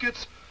 or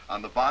biscuits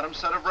on the bottom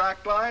set of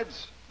rack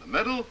glides, the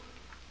middle,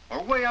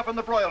 or way up in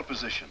the broil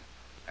position.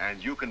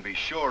 And you can be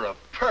sure of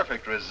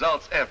perfect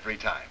results every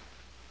time.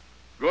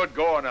 Good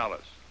going,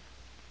 Ellis.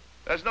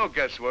 There's no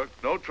guesswork,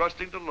 no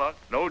trusting to luck,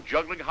 no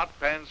juggling hot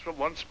pans from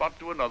one spot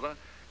to another.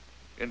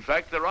 In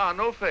fact, there are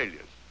no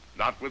failures.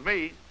 Not with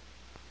me.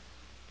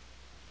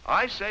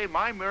 I say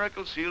my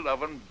miracle sealed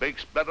oven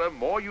bakes better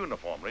more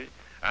uniformly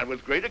and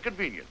with greater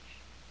convenience.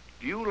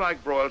 Do you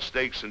like broiled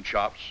steaks and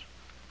chops?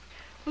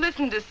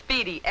 Listen to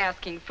Speedy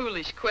asking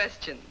foolish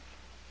questions.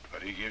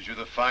 But he gives you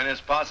the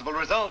finest possible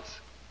results.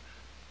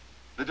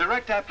 The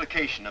direct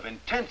application of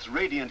intense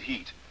radiant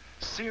heat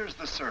sears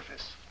the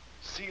surface,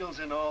 seals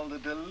in all the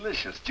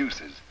delicious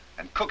juices,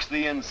 and cooks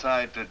the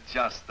inside to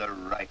just the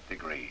right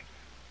degree.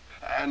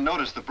 And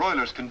notice the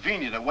broiler's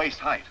convenient at waist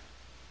height.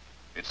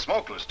 It's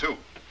smokeless, too.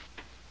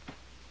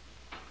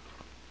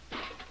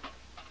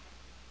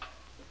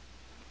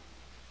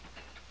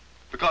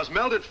 Because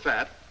melted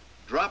fat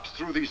drops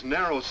through these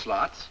narrow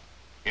slots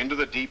into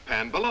the deep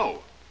pan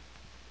below.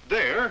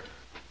 There,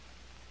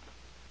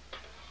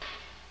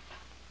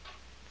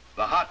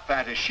 the hot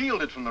fat is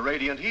shielded from the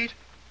radiant heat,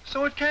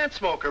 so it can't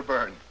smoke or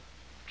burn.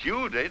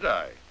 Cute, ain't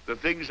I? The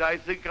things I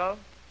think of?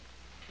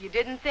 You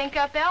didn't think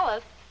up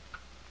Ellis.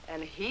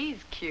 And he's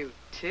cute,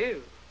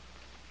 too.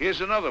 Here's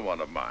another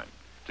one of mine.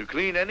 To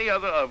clean any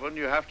other oven,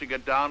 you have to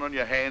get down on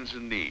your hands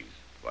and knees.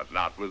 But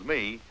not with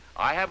me.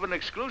 I have an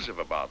exclusive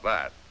about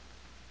that.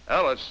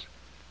 Ellis,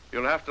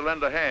 you'll have to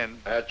lend a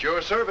hand. At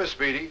your service,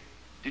 Speedy.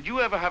 Did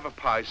you ever have a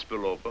pie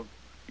spill over?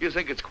 You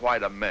think it's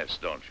quite a mess,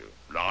 don't you?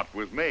 Not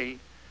with me.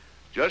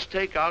 Just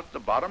take out the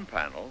bottom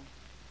panel,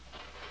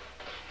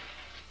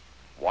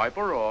 wipe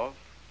her off,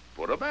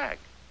 put her back.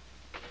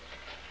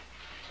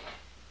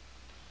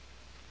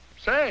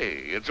 Say,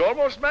 it's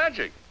almost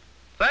magic.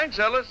 Thanks,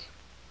 Ellis.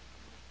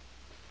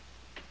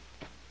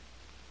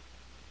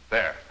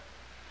 There.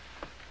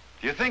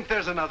 Do you think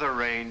there's another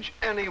range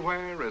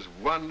anywhere as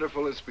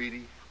wonderful as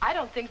Speedy? I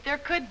don't think there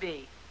could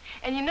be.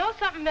 And you know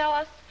something,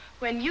 Ellis?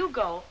 When you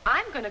go,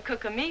 I'm going to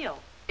cook a meal.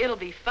 It'll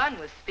be fun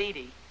with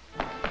Speedy.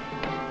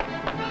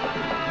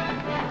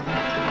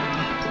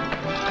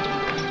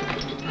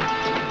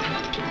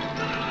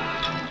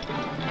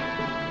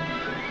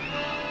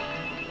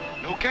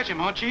 No catch him,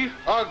 huh, Chief?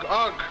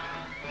 Ugh.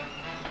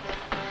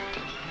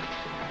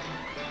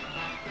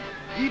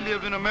 He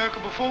lived in America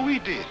before we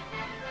did.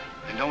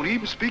 And don't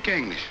even speak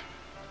English.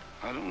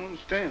 I don't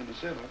understand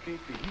myself. I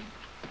can't be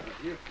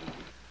here.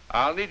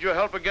 I'll need your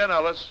help again,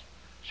 Ellis.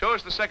 Show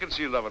us the second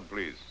sealed oven,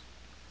 please.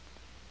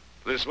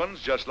 This one's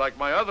just like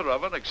my other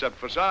oven, except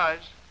for size.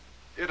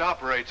 It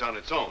operates on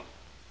its own.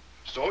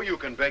 So you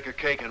can bake a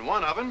cake in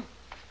one oven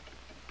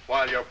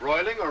while you're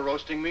broiling or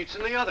roasting meats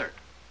in the other.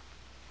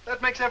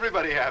 That makes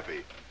everybody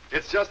happy.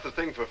 It's just the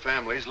thing for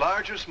families,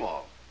 large or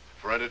small,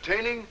 for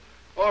entertaining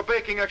or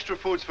baking extra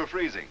foods for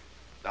freezing.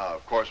 Now,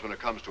 of course, when it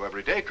comes to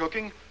everyday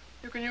cooking,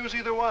 you can use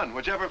either one,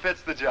 whichever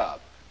fits the job.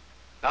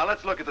 Now,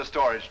 let's look at the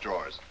storage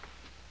drawers.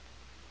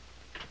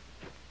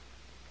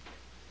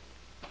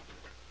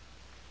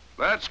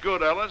 That's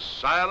good, Ellis.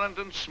 Silent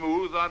and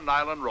smooth on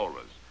nylon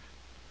rollers.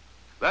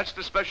 That's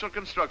the special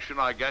construction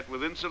I get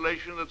with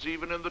insulation that's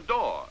even in the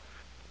door.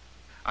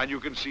 And you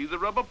can see the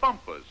rubber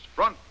bumpers,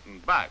 front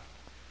and back.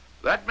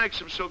 That makes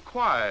them so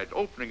quiet,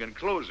 opening and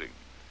closing.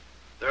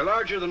 They're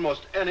larger than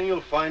most any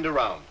you'll find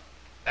around,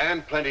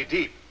 and plenty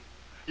deep.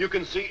 You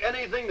can see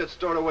anything that's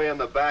stored away in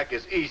the back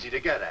is easy to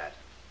get at.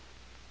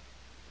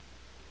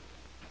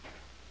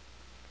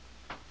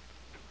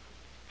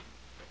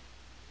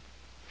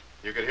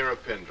 You could hear a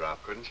pin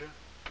drop, couldn't you?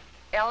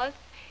 Ellis,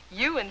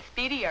 you and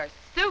Speedy are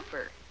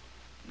super.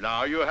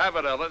 Now you have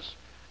it, Ellis.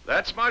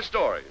 That's my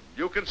story.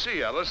 You can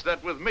see, Ellis,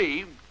 that with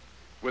me,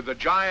 with the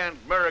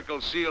giant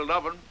miracle sealed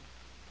oven,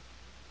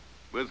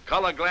 with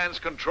color glance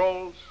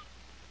controls,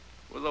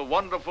 with a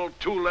wonderful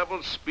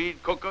 2-level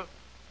speed cooker,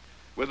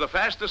 with the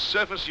fastest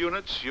surface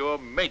units, you're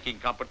making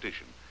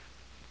competition.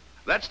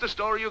 That's the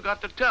story you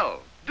got to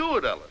tell. Do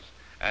it, Ellis.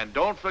 And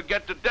don't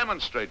forget to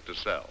demonstrate to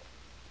sell.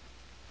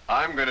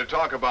 I'm going to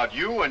talk about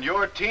you and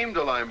your team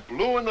till I'm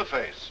blue in the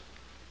face.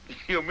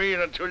 You mean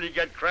until you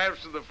get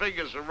cramps in the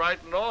fingers for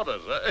writing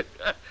orders,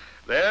 eh?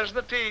 There's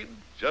the team.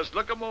 Just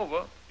look 'em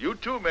over. You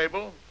too,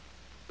 Mabel.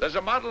 There's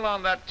a model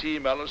on that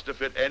team, Ellis, to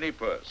fit any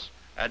purse.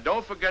 And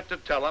don't forget to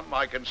tell 'em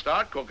I can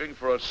start cooking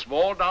for a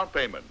small down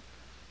payment.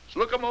 So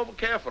look 'em over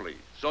carefully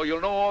so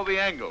you'll know all the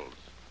angles.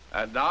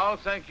 And now,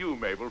 thank you,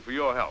 Mabel, for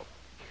your help.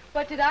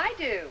 What did I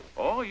do?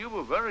 Oh, you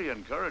were very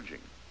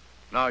encouraging.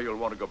 Now you'll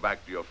want to go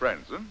back to your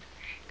friends, huh?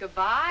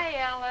 Goodbye,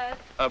 Ellis.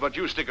 But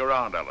you stick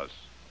around, Ellis.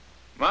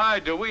 My,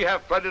 do we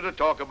have plenty to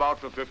talk about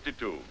for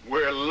 52.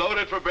 We're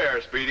loaded for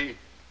bear, Speedy.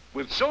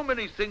 With so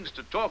many things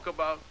to talk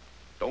about,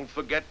 don't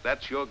forget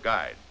that's your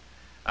guide.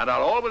 And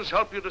I'll always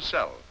help you to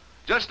sell.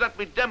 Just let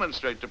me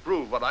demonstrate to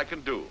prove what I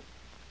can do.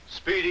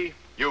 Speedy,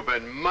 you've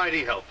been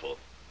mighty helpful.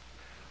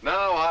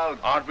 Now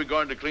Aren't we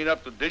going to clean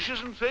up the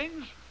dishes and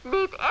things?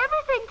 Leave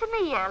everything to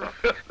me, Ellis.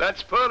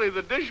 That's Pearlie,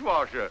 the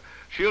dishwasher.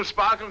 She'll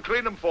sparkle and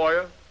clean them for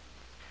you.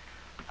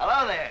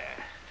 Hello there.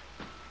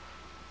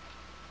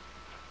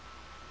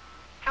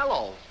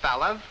 Hello,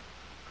 fellas.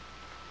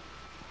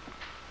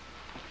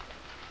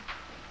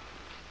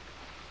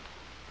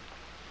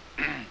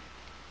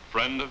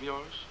 Friend of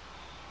yours?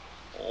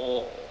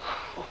 Oh.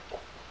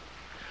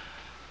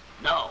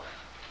 No.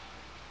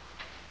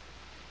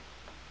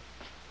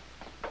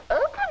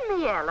 Open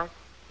me, Ellis.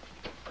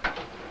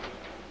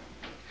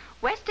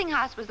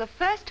 Westinghouse was the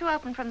first to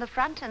open from the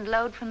front and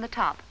load from the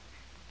top.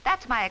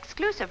 That's my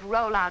exclusive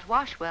roll-out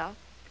wash well.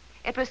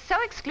 It was so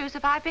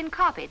exclusive I've been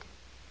copied.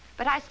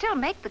 But I still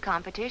make the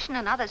competition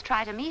and others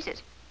try to meet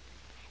it.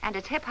 And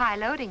it's hip-high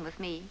loading with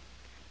me.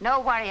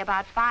 No worry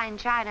about fine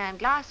china and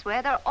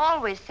glassware. They're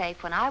always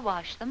safe when I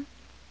wash them.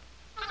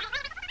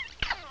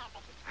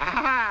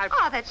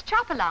 Oh, that's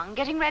Chop-Along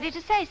getting ready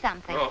to say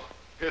something. Oh,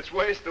 it's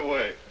Waste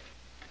Away.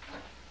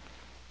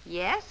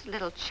 Yes,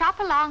 little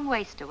Chop-Along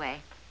Waste Away.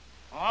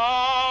 Oh,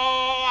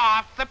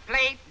 off the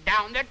plate,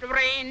 down the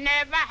drain,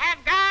 never have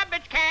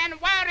garbage can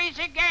worries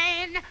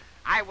again.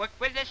 I work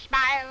with a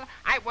smile,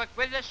 I work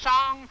with a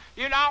song.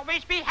 You'll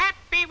always be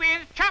happy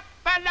with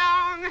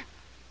Chop-Along.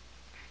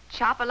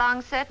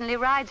 Chop-Along certainly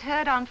rides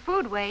herd on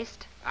food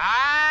waste.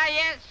 Ah,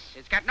 yes,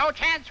 it's got no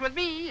chance with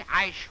me.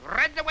 I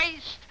shred the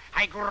waste,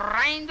 I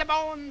grind the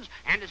bones,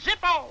 and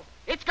zippo,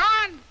 it's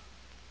gone.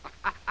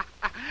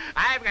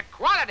 I've got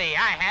quality,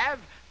 I have.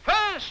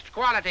 First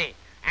quality.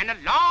 And a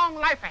long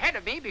life ahead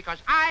of me because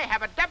I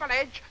have a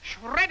double-edged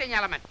shredding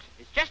element.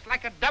 It's just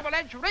like a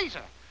double-edged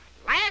razor.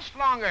 Lasts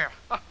longer.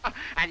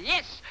 And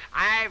yes,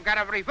 I've got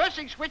a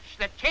reversing switch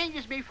that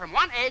changes me from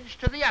one edge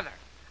to the other.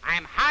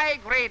 I'm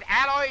high-grade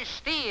alloy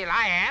steel,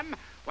 I am.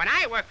 When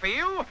I work for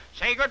you,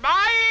 say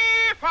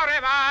goodbye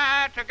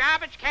forever to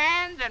garbage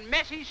cans and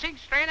messy sink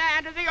strainer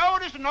and to the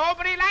odors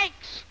nobody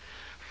likes.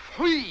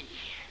 Phui.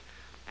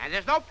 And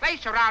there's no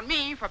place around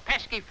me for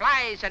pesky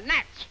flies and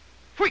gnats.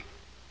 Phui.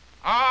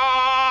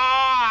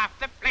 Oh, off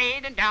the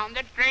plate and down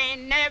the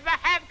drain, never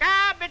have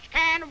garbage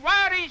can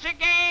worries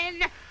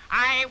again.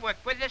 I work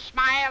with a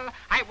smile,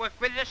 I work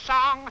with a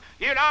song.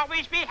 You'll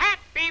always be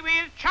happy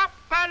with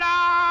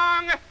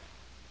Chop-Along.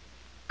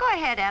 Go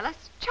ahead,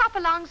 Ellis.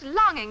 Chop-Along's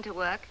longing to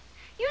work.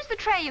 Use the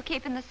tray you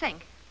keep in the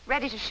sink,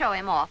 ready to show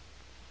him off.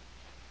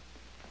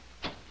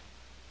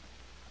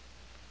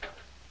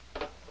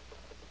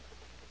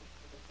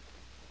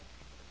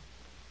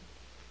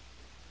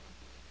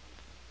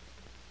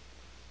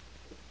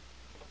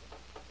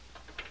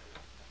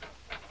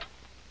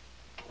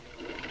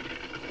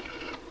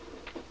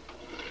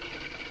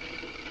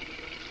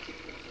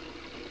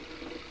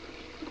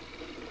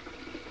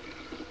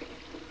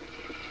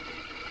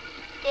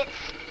 It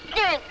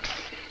stinks.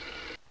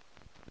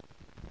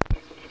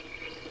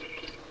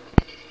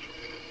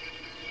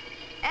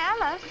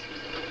 Ellis?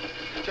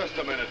 Just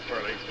a minute,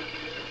 Pearlie.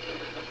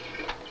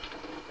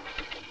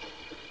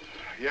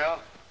 Yeah?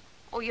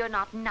 Oh, you're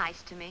not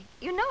nice to me.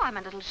 You know I'm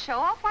a little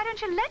show-off. Why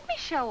don't you let me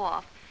show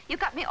off? You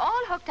got me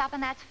all hooked up,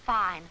 and that's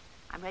fine.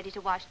 I'm ready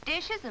to wash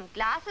dishes and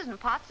glasses and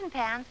pots and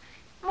pans.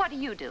 And what do?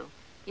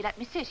 You let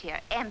me sit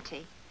here,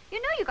 empty. You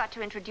know you got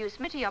to introduce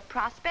me to your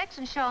prospects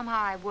and show them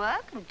how I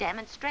work and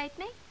demonstrate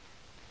me.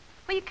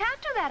 Well, you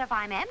can't do that if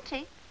I'm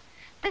empty.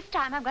 This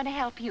time I'm going to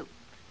help you.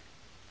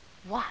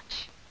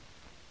 Watch.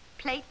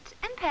 Plate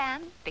and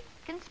pan, pick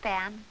and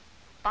span.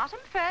 Bottom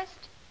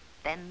first,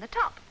 then the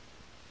top.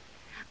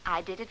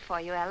 I did it for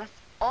you, Ellis.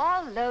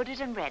 All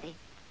loaded and ready.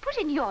 Put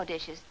in your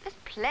dishes. There's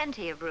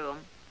plenty of room.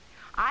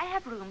 I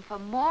have room for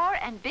more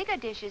and bigger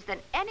dishes than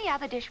any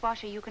other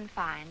dishwasher you can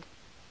find.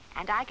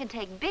 And I can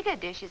take bigger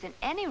dishes in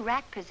any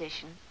rack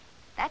position.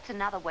 That's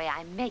another way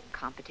I make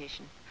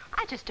competition.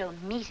 I just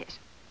don't meet it.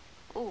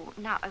 Oh,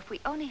 now, if we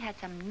only had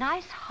some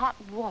nice hot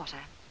water.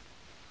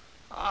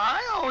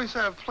 I always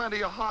have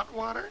plenty of hot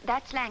water.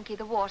 That's Lanky,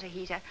 the water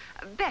heater.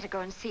 Better go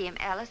and see him,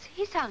 Ellis.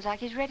 He sounds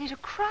like he's ready to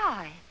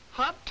cry.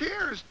 Hot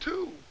tears,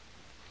 too.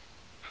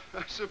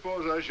 I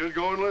suppose I should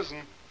go and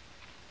listen.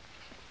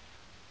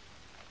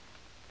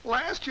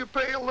 Last, you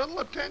pay a little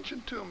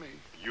attention to me.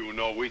 You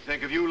know we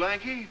think of you,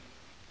 Lanky.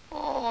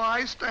 Oh,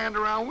 I stand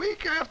around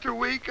week after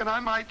week, and I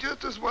might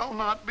just as well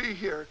not be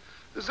here.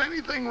 Is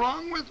anything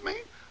wrong with me?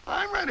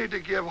 I'm ready to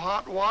give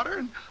hot water,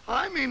 and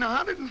I mean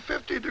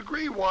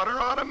 150-degree water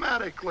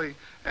automatically,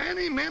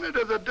 any minute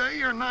of the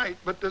day or night.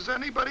 But does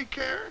anybody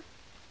care?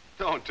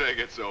 Don't take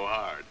it so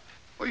hard.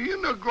 Well,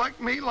 you neglect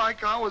me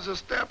like I was a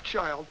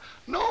stepchild.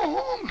 No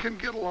home can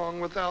get along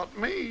without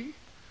me.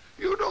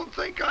 You don't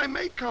think I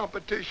make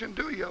competition,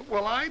 do you?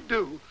 Well, I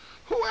do.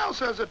 Who else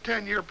has a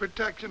 10-year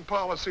protection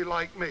policy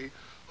like me?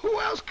 Who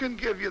else can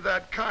give you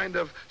that kind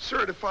of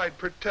certified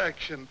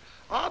protection?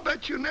 I'll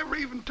bet you never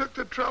even took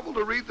the trouble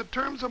to read the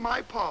terms of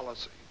my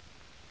policy.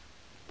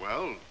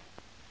 Well,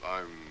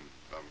 I'm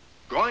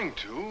going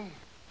to.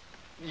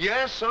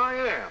 Yes, I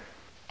am.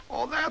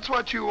 Oh, that's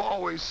what you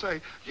always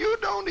say. You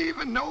don't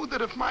even know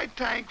that if my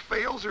tank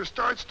fails or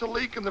starts to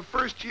leak in the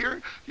first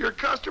year, your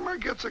customer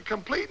gets a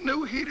complete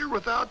new heater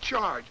without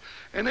charge.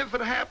 And if it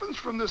happens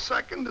from the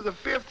 2nd to the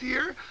 5th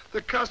year,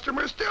 the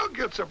customer still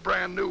gets a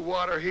brand new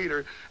water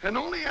heater and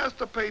only has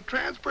to pay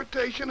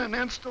transportation and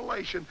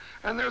installation.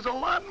 And there's a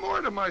lot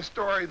more to my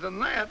story than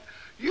that.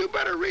 You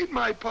better read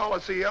my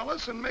policy,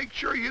 Ellis, and make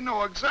sure you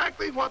know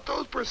exactly what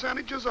those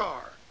percentages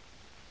are.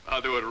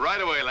 I'll do it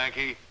right away,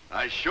 Lanky.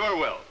 I sure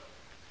will.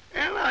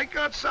 And I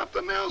got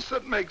something else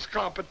that makes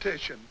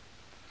competition.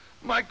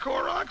 My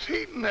Corox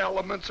heating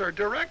elements are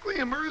directly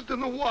immersed in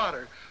the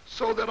water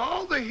so that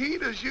all the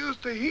heat is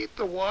used to heat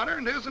the water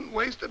and isn't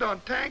wasted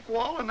on tank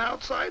wall and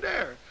outside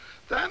air.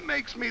 That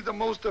makes me the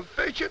most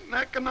efficient and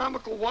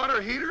economical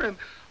water heater, and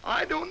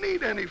I don't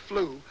need any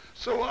flue,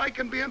 so I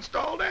can be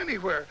installed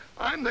anywhere.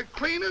 I'm the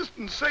cleanest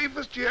and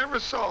safest you ever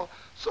saw,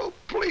 so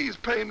please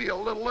pay me a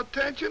little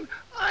attention.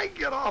 I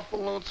get awful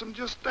lonesome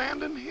just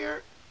standing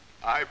here.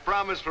 I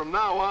promise from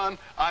now on,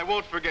 I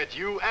won't forget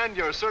you and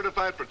your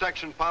certified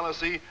protection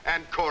policy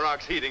and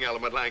Corox heating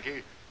element,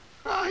 Lanky.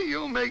 Ah,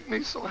 you'll make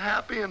me so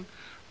happy, and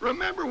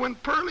remember when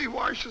Pearlie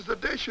washes the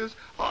dishes,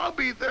 I'll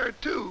be there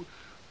too.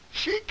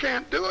 She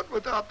can't do it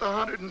without the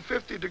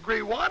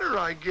 150-degree water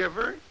I give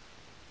her.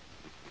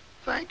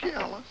 Thank you,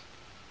 Ellis.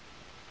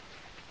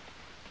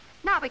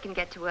 Now we can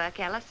get to work,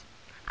 Ellis.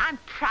 I'm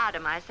proud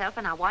of myself,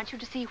 and I want you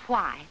to see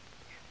why.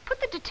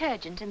 Put the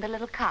detergent in the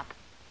little cup.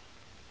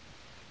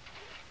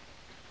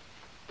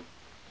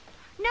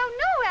 No,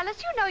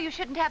 Ellis, you know you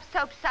shouldn't have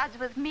soap suds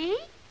with me.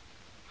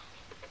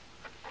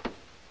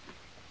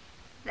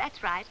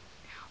 That's right.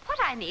 What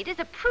I need is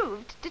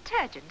approved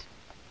detergent.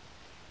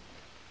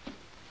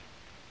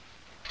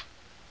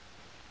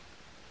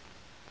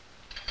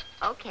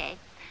 Okay,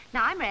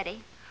 now I'm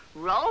ready.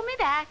 Roll me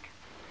back.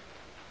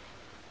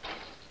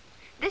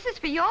 This is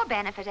for your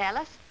benefit,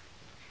 Ellis.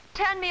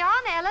 Turn me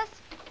on, Ellis.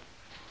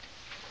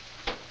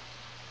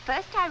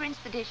 First, I rinse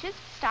the dishes,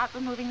 start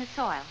removing the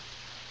soil.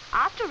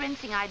 After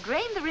rinsing, I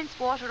drain the rinse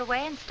water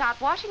away and start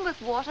washing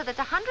with water that's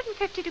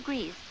 150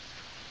 degrees.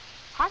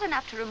 Hot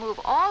enough to remove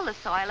all the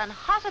soil and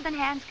hotter than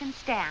hands can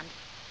stand.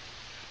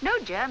 No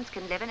germs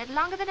can live in it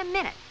longer than a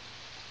minute.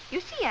 You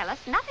see,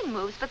 Ellis, nothing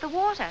moves but the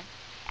water,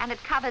 and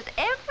it covers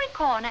every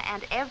corner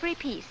and every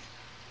piece.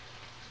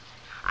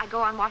 I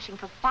go on washing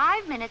for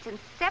 5 minutes in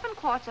 7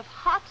 quarts of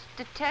hot,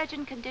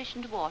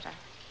 detergent-conditioned water.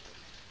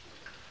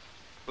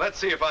 Let's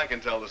see if I can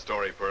tell the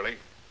story, Pearlie.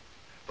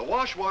 The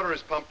wash water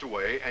is pumped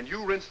away, and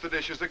you rinse the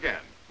dishes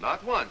again.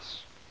 Not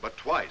once, but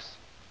twice.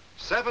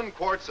 7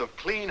 quarts of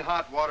clean,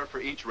 hot water for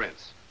each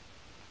rinse.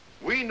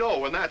 We know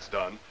when that's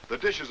done, the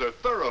dishes are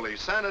thoroughly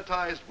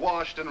sanitized,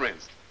 washed, and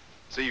rinsed.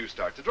 So you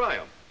start to dry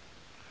them.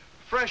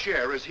 Fresh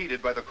air is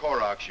heated by the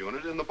Corox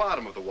unit in the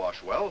bottom of the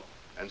wash well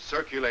and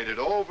circulated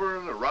over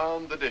and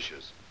around the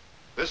dishes.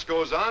 This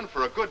goes on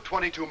for a good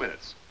 22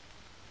 minutes.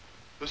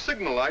 The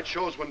signal light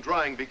shows when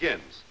drying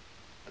begins.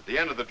 At the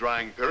end of the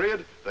drying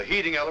period, the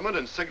heating element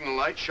and signal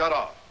light shut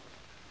off.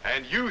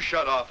 And you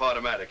shut off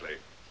automatically.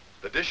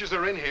 The dishes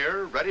are in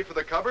here, ready for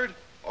the cupboard,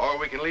 or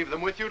we can leave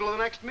them with you till the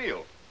next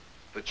meal.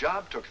 The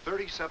job took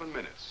 37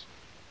 minutes.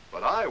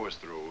 But I was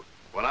through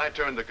when I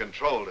turned the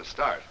control to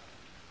start.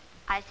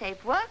 I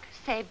save work,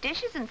 save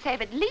dishes, and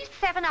save at least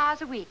 7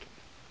 hours a week.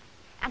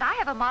 And I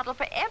have a model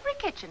for every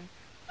kitchen.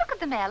 Look at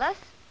them, Ellis.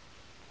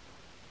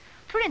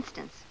 For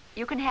instance,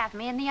 you can have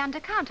me in the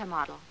under-counter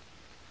model.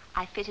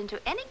 I fit into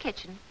any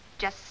kitchen,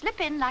 just slip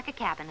in like a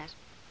cabinet.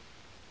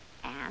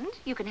 And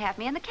you can have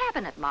me in the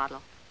cabinet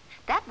model.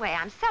 That way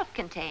I'm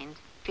self-contained,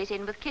 fit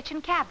in with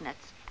kitchen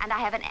cabinets, and I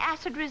have an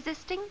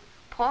acid-resisting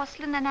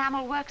porcelain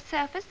enamel work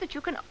surface that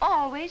you can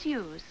always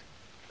use.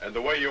 And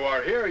the way you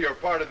are here, you're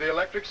part of the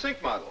electric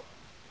sink model.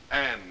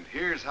 And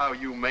here's how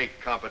you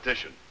make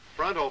competition.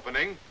 Front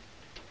opening,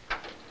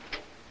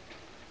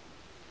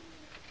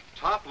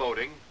 top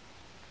loading,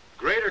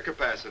 greater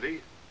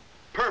capacity,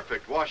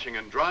 perfect washing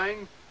and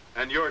drying,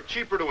 and you're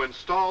cheaper to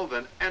install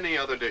than any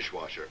other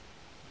dishwasher.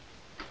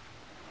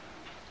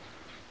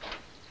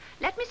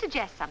 Let me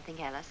suggest something,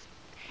 Ellis.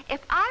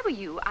 If I were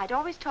you, I'd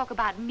always talk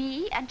about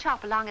me and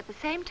Chop Along at the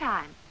same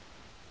time.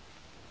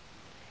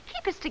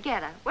 Keep us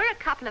together. We're a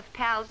couple of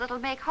pals that'll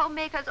make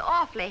homemakers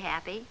awfully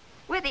happy.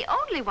 We're the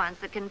only ones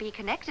that can be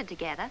connected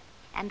together,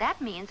 and that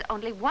means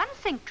only one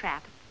sink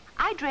trap.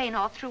 I drain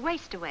all through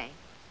waste away.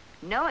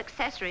 No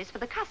accessories for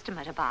the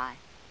customer to buy.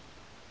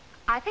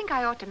 I think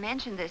I ought to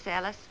mention this,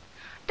 Ellis.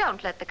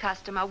 Don't let the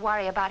customer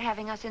worry about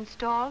having us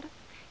installed.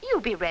 You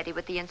be ready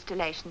with the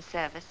installation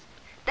service.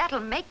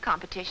 That'll make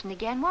competition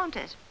again, won't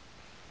it?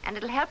 And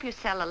it'll help you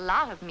sell a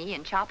lot of me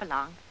and Chop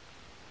Along.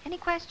 Any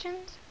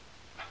questions?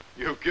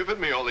 You've given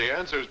me all the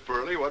answers,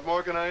 Pearlie. What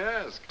more can I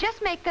ask?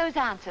 Just make those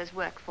answers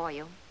work for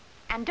you.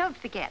 And don't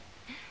forget,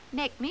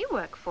 make me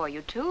work for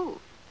you, too.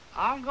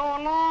 I'll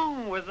go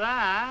along with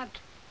that.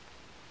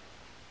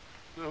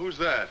 Now, who's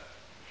that?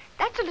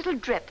 That's a little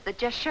drip that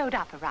just showed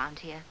up around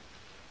here.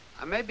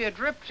 I may be a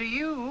drip to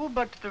you,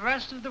 but to the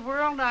rest of the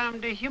world,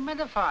 I'm the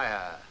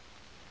humidifier.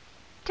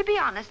 To be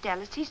honest,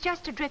 Ellis, he's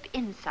just a drip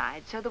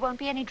inside, so there won't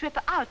be any drip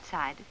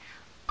outside.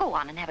 Go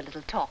on and have a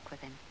little talk with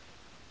him.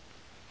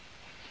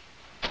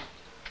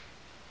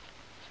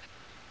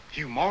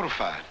 You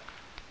mortified.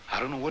 I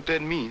don't know what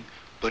that means,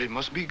 but it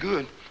must be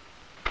good.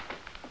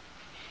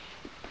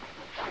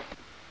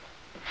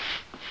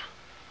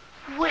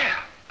 Well,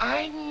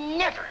 I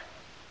never.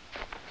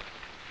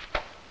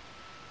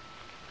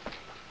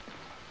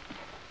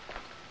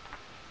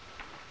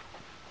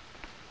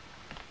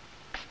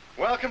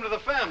 Welcome to the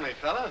family,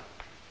 fella.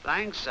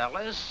 Thanks,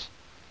 Ellis.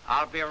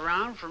 I'll be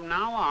around from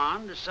now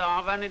on to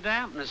solve any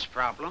dampness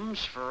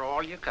problems for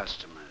all your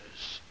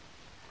customers.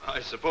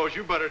 I suppose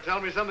you better tell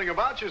me something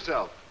about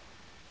yourself.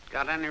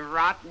 Got any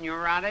rot in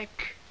your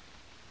attic?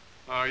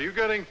 Are you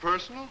getting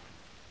personal?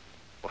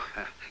 Well,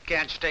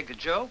 can't you take a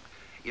joke?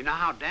 You know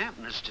how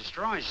dampness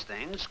destroys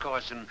things,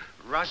 causing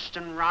rust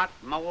and rot,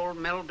 mold,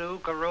 mildew,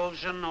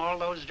 corrosion, all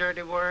those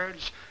dirty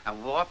words,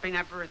 and warping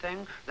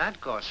everything?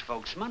 That costs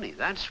folks money.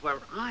 That's where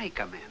I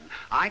come in.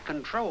 I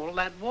control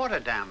that water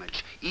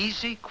damage.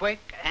 Easy,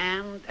 quick,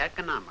 and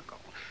economical.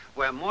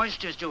 Where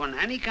moisture's doing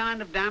any kind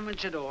of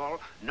damage at all,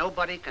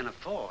 nobody can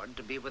afford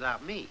to be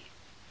without me.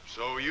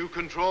 So you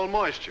control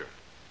moisture?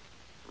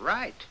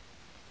 Right.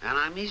 And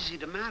I'm easy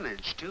to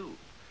manage, too.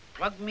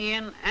 Plug me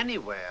in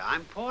anywhere.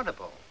 I'm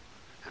portable.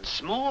 And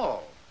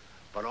small,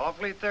 but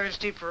awfully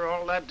thirsty for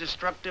all that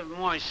destructive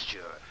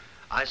moisture.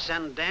 I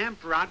send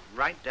damp rot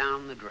right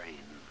down the drain.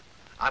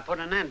 I put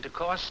an end to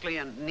costly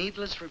and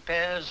needless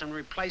repairs and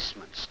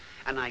replacements,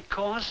 and I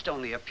cost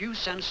only a few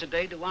cents a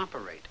day to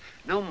operate,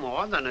 no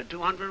more than a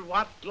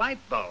 200-watt light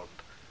bulb.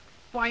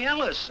 Why,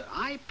 Ellis,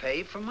 I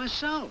pay for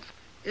myself.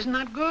 Isn't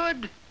that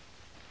good?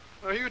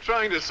 Are you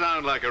trying to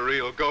sound like a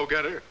real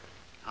go-getter?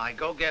 I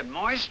go get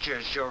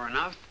moisture, sure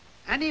enough,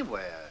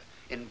 anywhere.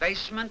 In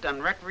basement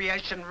and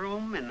recreation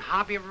room, in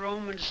hobby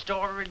room and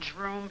storage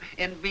room,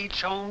 in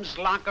beach homes,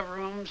 locker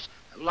rooms,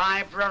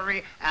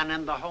 library, and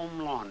in the home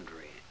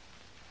laundry.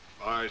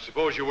 I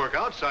suppose you work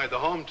outside the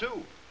home,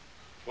 too.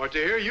 What to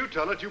hear you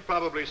tell it, you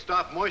probably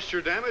stop moisture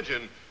damage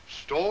in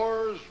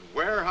stores,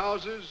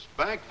 warehouses,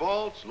 bank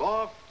vaults,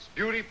 lofts,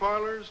 beauty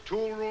parlors,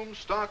 tool rooms,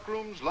 stock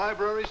rooms,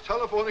 libraries,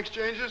 telephone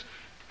exchanges.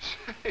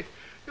 Say,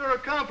 you're a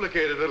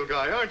complicated little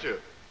guy, aren't you?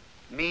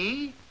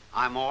 Me?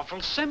 I'm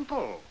awful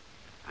simple.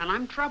 And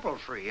I'm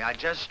trouble-free. I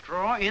just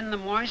draw in the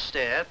moist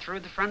air through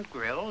the front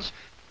grills,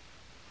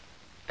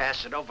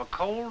 pass it over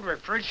cold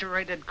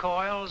refrigerated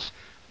coils,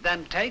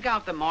 then take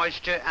out the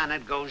moisture and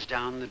it goes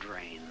down the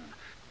drain.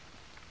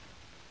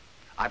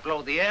 I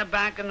blow the air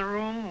back in the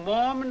room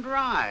warm and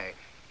dry.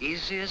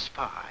 Easy as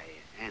pie,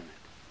 ain't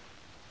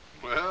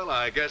it? Well,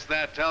 I guess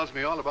that tells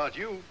me all about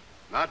you.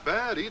 Not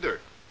bad, either.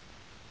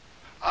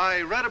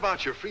 I read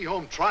about your free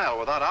home trial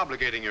without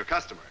obligating your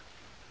customer.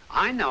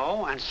 I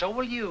know, and so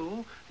will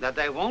you, that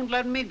they won't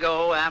let me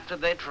go after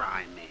they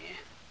try me.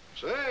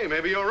 Say,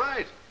 maybe you're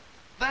right.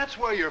 That's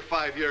where your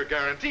 5-year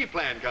guarantee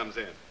plan comes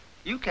in.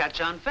 You catch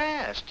on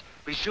fast.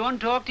 Be sure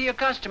and talk to your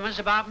customers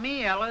about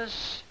me,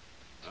 Ellis.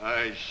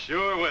 I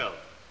sure will.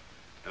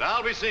 And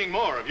I'll be seeing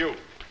more of you.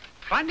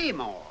 Plenty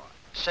more.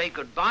 Say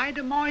goodbye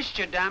to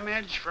moisture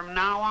damage from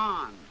now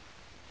on.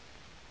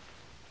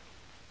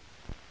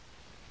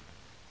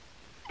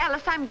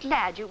 Ellis, I'm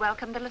glad you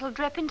welcomed the little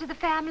drip into the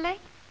family.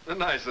 A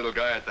nice little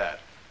guy at that.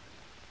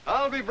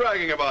 I'll be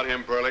bragging about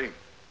him, Pearlie.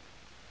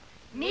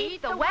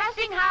 Meet the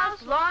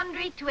Westinghouse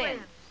Laundry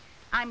Twins.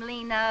 I'm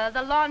Lena,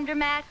 the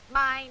laundromat.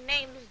 My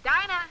name's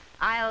Dinah.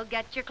 I'll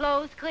get your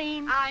clothes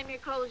clean. I'm your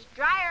clothes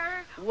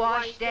dryer.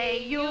 Wash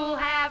day, you'll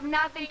have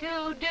nothing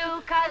to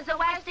do, 'cause the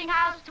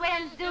Westinghouse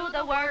Twins do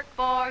the work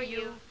for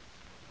you.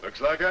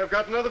 Looks like I've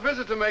got another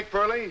visit to make,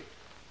 Pearlie.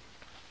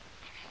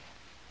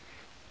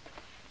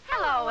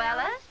 Hello,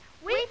 Ellis.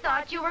 We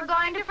thought you were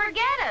going to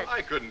forget us.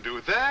 I couldn't do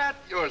that.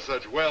 You're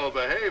such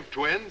well-behaved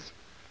twins.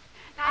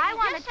 I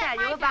want to tell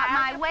you about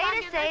my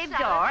way to save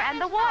door and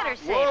the water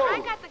saver. Whoa. I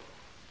got the...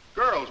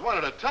 Girls, one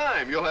at a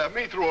time. You'll have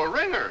me through a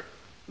ringer.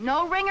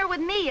 No ringer with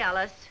me,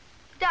 Ellis.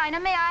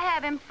 Dinah, may I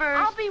have him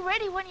first? I'll be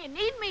ready when you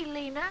need me,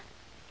 Lena.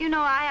 You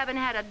know, I haven't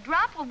had a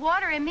drop of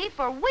water in me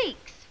for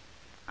weeks.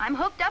 I'm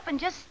hooked up and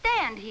just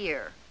stand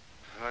here.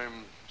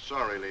 I'm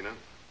sorry, Lena.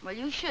 Well,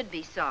 you should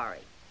be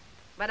sorry.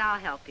 But I'll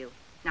help you.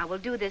 Now, we'll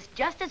do this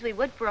just as we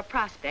would for a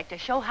prospect to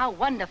show how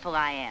wonderful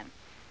I am.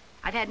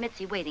 I've had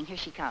Mitzi waiting. Here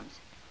she comes.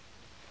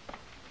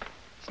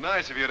 It's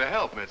nice of you to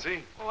help,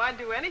 Mitzi. Oh, I'd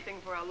do anything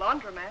for a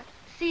laundromat.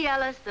 See,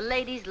 Ellis, the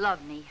ladies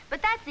love me.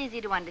 But that's easy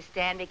to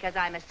understand because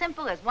I'm as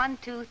simple as 1,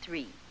 2,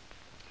 3.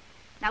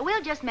 Now,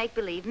 we'll just make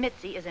believe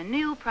Mitzi is a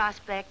new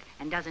prospect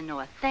and doesn't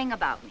know a thing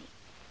about me.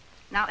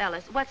 Now,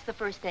 Ellis, what's the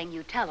first thing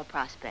you tell a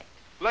prospect?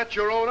 Let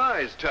your own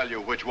eyes tell you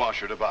which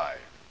washer to buy.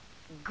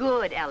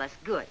 Good, Ellis,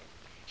 good.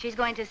 She's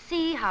going to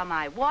see how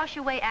my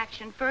wash-away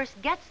action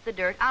first gets the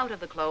dirt out of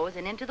the clothes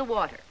and into the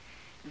water.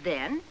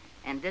 Then,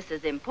 and this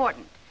is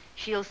important,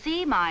 she'll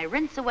see my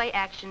rinse-away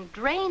action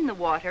drain the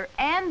water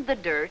and the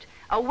dirt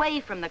away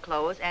from the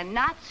clothes and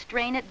not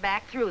strain it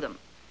back through them.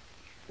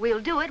 We'll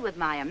do it with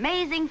my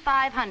amazing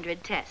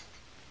 500 test.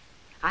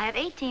 I have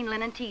 18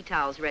 linen tea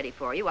towels ready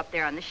for you up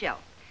there on the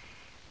shelf.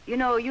 You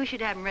know, you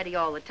should have them ready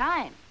all the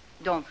time.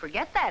 Don't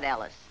forget that,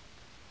 Ellis.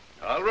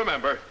 I'll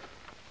remember.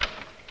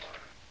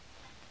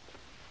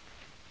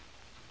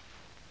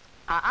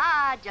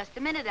 Just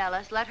a minute,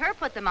 Ellis. Let her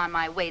put them on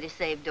my way to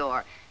save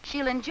door.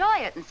 She'll enjoy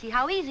it and see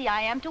how easy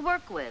I am to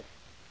work with.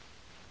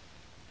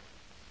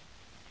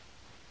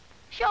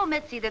 Show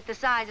Mitzi that the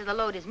size of the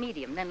load is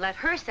medium, then let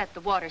her set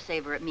the water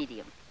saver at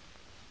medium.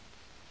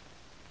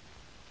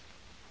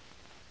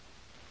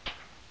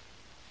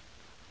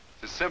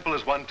 It's as simple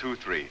as 1, 2,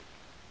 3.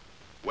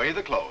 Weigh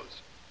the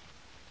clothes.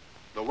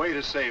 The way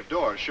to save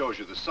door shows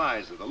you the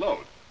size of the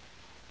load.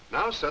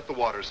 Now set the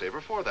water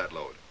saver for that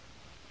load.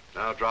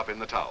 Now drop in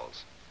the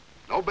towels.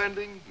 No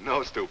bending,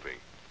 no stooping.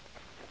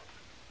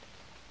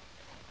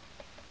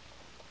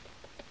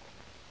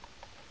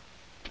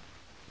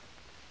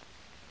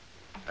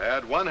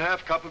 Add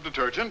 1/2 cup of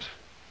detergent.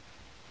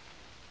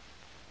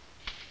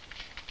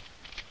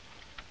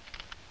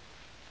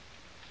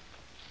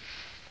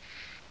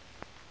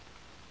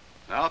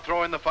 Now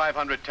throw in the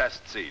 500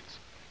 test seeds.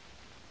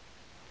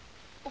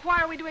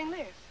 Why are we doing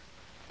this?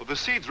 Well, the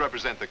seeds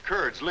represent the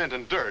curds, lint,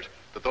 and dirt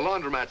that the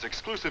laundromat's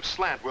exclusive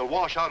slant will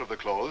wash out of the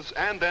clothes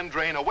and then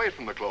drain away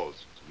from the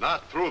clothes,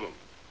 not through them.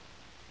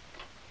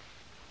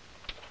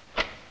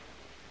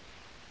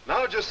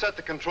 Now just set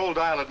the control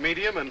dial at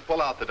medium and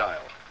pull out the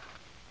dial.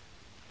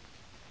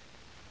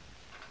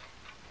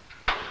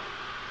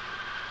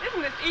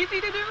 Isn't this easy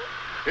to do?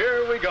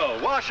 Here we go,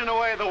 washing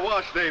away the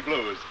wash day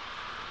blues.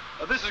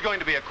 This is going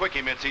to be a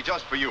quickie, Mitzi,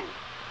 just for you.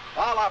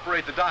 I'll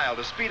operate the dial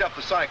to speed up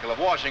the cycle of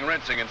washing,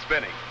 rinsing, and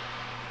spinning.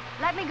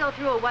 Let me go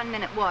through a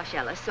 1-minute wash,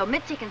 Ellis, so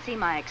Mitzi can see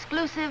my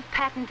exclusive,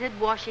 patented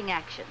washing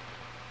action.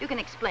 You can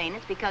explain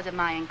it's because of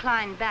my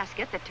inclined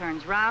basket that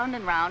turns round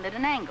and round at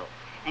an angle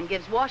and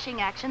gives washing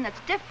action that's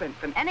different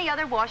from any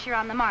other washer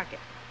on the market.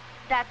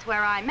 That's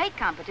where I make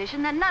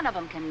competition that none of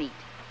them can meet.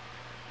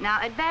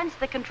 Now, advance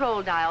the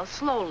control dial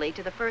slowly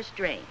to the first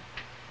drain.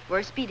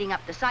 We're speeding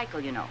up the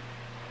cycle, you know.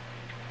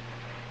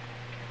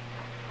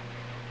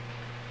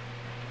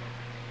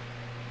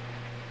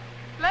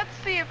 Let's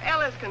see if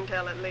Ellis can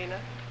tell it, Lena.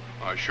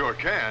 I sure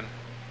can.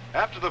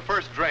 After the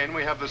first drain,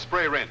 we have the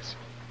spray rinse.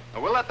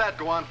 Now, we'll let that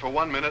go on for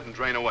 1 minute and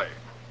drain away.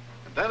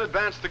 And then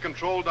advance the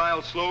control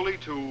dial slowly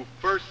to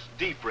first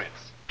deep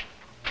rinse.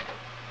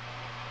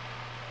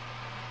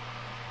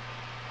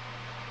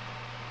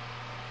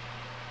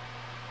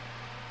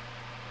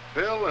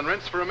 Fill and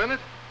rinse for a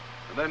minute,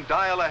 and then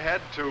dial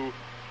ahead to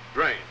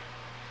drain.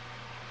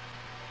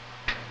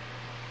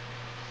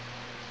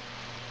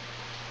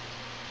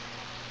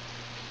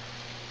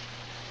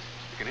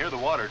 You can hear the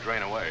water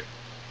drain away.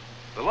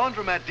 The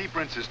laundromat deep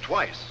rinses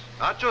twice,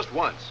 not just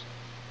once.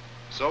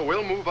 So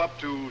we'll move up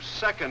to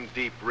second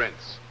deep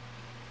rinse.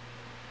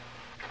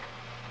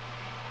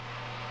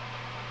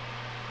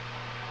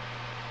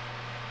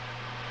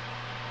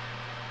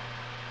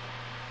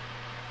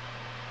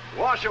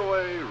 Wash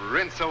away,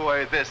 rinse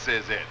away, this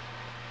is it.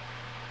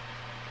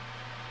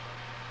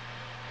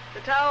 The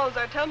towels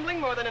are tumbling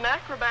more than an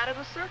acrobat at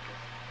a circus.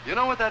 You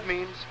know what that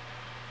means?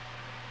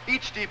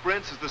 Each deep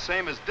rinse is the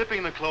same as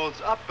dipping the clothes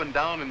up and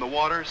down in the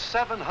water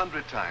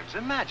 700 times.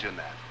 Imagine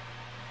that.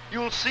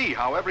 You'll see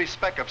how every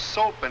speck of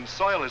soap and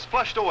soil is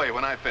flushed away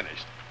when I've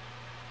finished.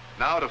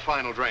 Now to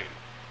final drain.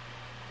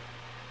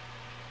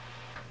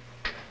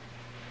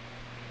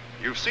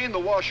 You've seen the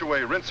wash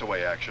away, rinse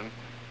away action.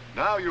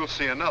 Now you'll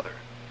see another,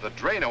 the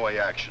drain away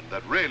action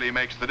that really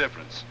makes the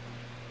difference.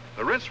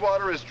 The rinse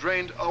water is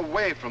drained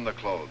away from the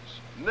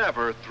clothes,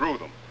 never through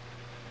them.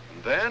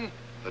 And then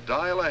the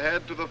dial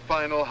ahead to the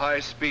final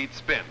high-speed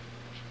spin.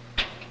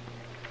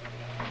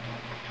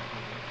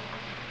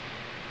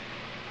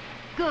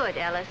 Good,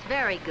 Ellis,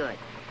 very good.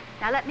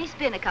 Now let me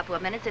spin a couple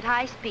of minutes at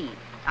high speed.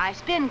 I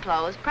spin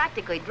clothes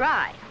practically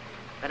dry,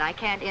 but I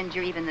can't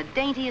injure even the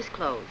daintiest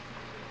clothes.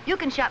 You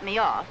can shut me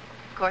off.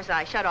 Of course,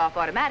 I shut off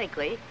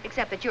automatically,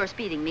 except that you're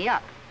speeding me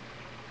up.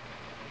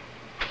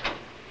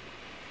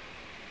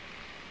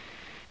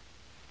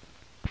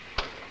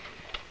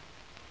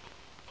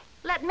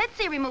 Let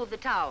Mitzi remove the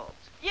towels.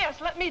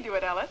 Yes, let me do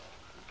it, Ellis.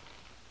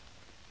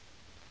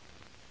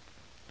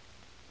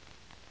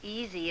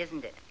 Easy,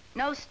 isn't it?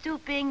 No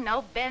stooping,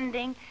 no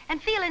bending,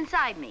 and feel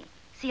inside me.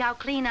 See how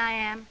clean I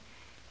am?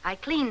 I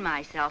clean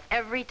myself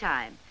every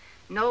time.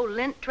 No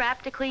lint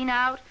trap to clean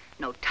out,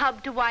 no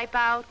tub to wipe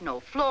out, no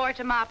floor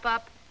to mop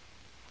up.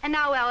 And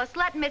now, Ellis,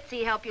 let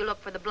Mitzi help you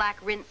look for the black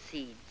rinse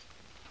seeds.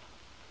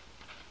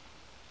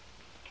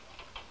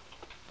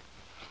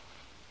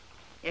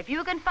 If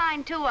you can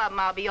find 2 of them,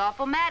 I'll be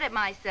awful mad at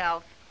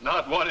myself.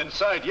 Not one in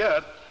sight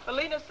yet.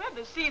 Alina said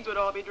the seeds would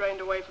all be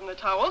drained away from the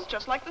towels,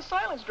 just like the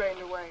soil is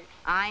drained away.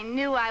 I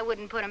knew I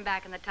wouldn't put them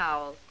back in the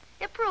towels.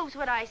 It proves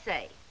what I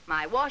say.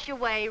 My wash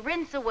away,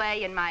 rinse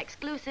away, and my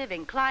exclusive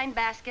inclined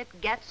basket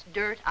gets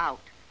dirt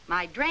out.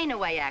 My drain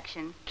away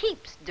action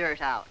keeps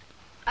dirt out.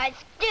 I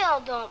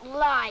still don't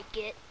like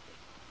it.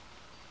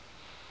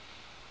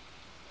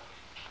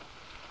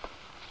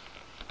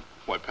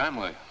 Why,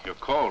 Pamela, you're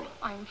cold.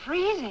 I'm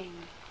freezing.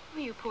 Oh,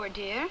 you poor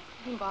dear. You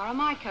can borrow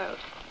my coat.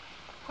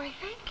 Why,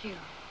 thank you.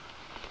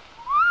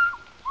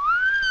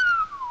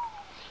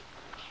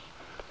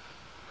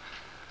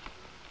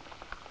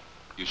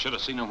 You should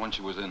have seen her when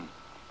she was in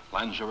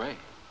lingerie.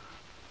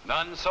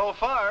 None so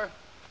far.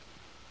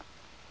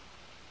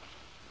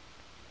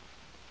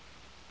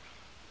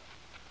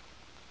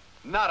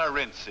 Not a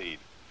rinse seed.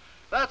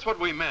 That's what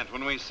we meant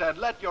when we said,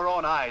 let your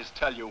own eyes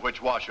tell you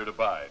which washer to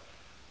buy.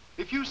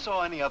 If you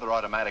saw any other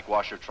automatic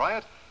washer try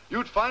it,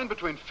 you'd find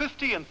between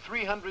 50 and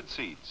 300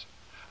 seeds.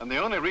 And the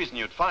only reason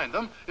you'd find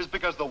them is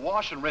because the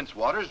wash and rinse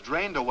water's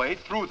drained away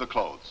through the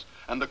clothes,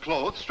 and the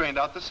clothes strained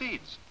out the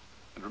seeds.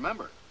 And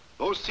remember,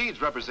 those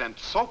seeds represent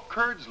soap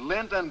curds,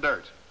 lint, and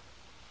dirt.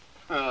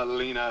 Oh,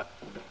 Lena.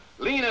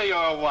 Lena,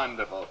 you're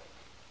wonderful.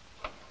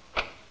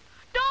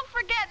 Don't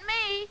forget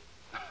me.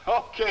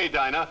 Okay,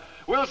 Dinah.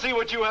 We'll see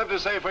what you have to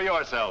say for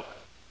yourself.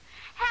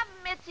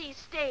 Haven't Mitzi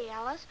stay,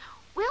 Ellis.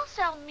 We'll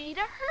sell me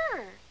to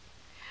her.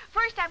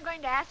 First, I'm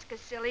going to ask a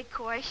silly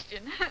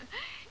question.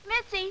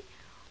 Mitzi,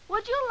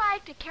 would you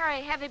like to carry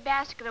a heavy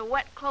basket of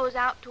wet clothes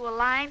out to a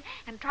line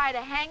and try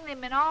to hang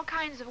them in all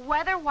kinds of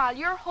weather while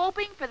you're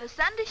hoping for the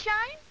sun to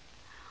shine?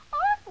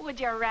 Or would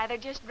you rather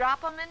just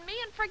drop 'em in me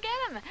and forget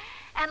 'em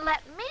and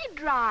let me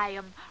dry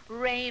 'em,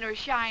 rain or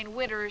shine,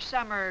 winter or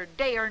summer,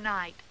 day or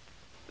night?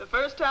 The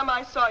first time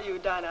I saw you,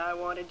 Dinah, I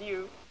wanted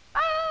you.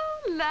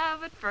 Oh,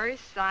 love at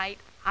first sight.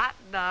 Hot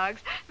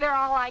dogs. They're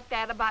all like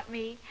that about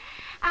me.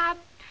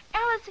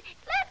 Ellis,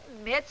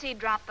 let Mitzi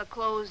drop the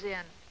clothes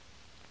in.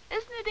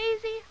 Isn't it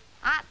easy?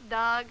 Hot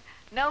dog.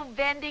 No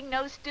bending,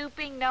 no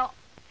stooping, no...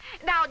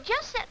 Now,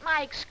 just set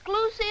my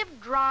exclusive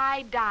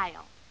dry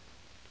dial.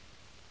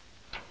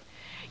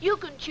 You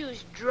can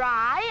choose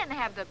dry and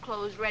have the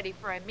clothes ready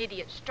for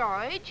immediate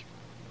storage,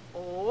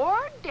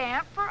 or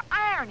damp for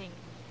ironing.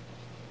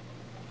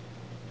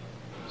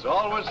 It's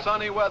always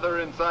sunny weather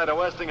inside a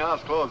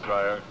Westinghouse clothes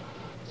dryer.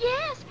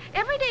 Yes,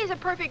 every day's a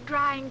perfect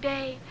drying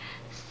day.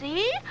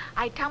 See?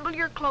 I tumble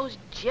your clothes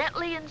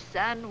gently in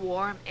sun,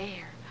 warm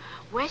air.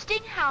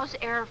 Westinghouse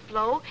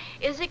airflow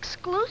is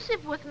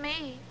exclusive with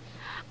me.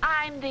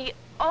 I'm the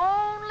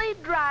only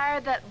dryer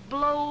that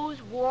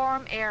blows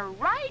warm air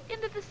right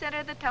into the center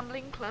of the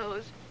tumbling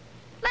clothes.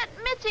 Let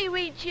Mitzi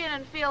reach in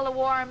and feel the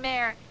warm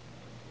air.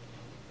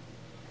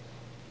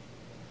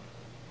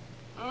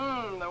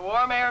 The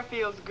warm air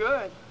feels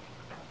good.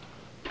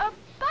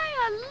 By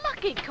a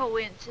lucky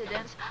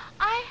coincidence,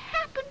 I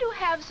happen to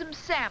have some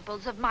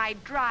samples of my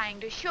drying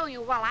to show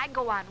you while I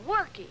go on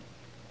working.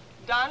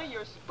 Donna,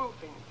 you're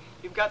spoofing.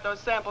 You've got those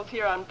samples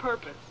here on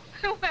purpose.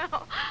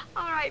 Well,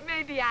 all right,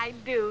 maybe I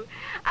do.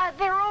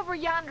 They're over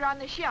yonder on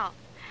the shelf.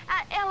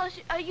 Ellis,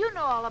 you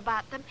know all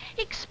about them.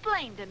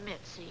 Explain to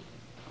Mitzi.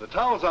 The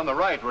towels on the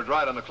right were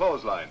dried on the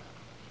clothesline.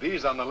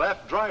 These on the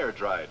left, dryer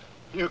dried.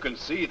 You can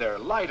see they're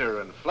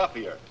lighter and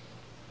fluffier.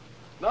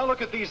 Now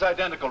look at these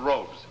identical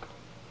robes.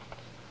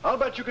 I'll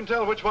bet you can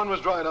tell which one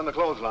was dried on the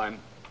clothesline.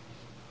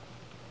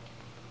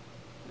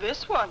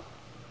 This one.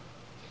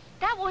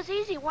 That was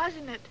easy,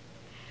 wasn't it?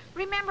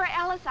 Remember,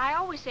 Ellis, I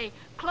always say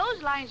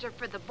clotheslines are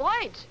for the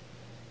boys.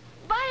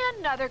 By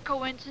another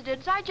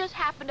coincidence, I just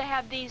happen to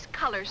have these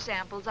color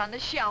samples on the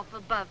shelf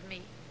above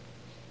me.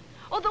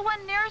 Oh, the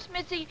one nearest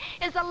Mitzi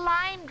is a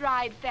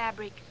line-dried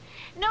fabric.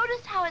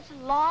 Notice how it's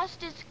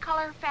lost its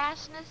color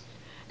fastness?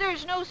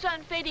 There's no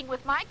sun fading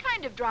with my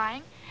kind of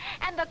drying,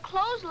 and the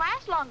clothes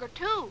last longer,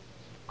 too.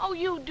 Oh,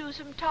 you do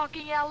some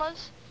talking,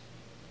 Ellis.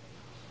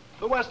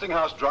 The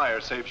Westinghouse dryer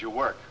saves you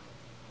work.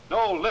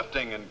 No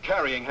lifting and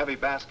carrying heavy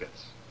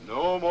baskets.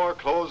 No more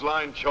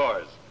clothesline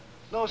chores.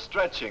 No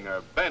stretching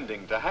or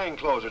bending to hang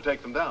clothes or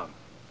take them down.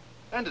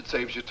 And it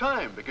saves you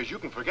time because you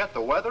can forget the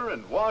weather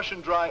and wash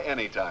and dry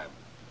anytime.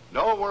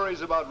 No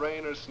worries about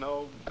rain or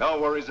snow. No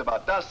worries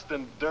about dust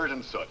and dirt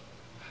and soot.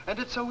 And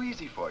it's so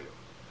easy for you.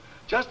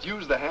 Just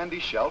use the handy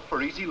shelf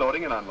for easy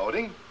loading and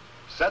unloading,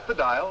 set the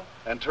dial,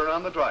 and turn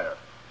on the dryer.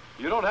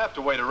 You don't have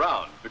to wait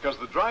around because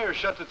the dryer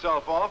shuts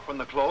itself off when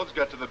the clothes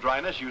get to the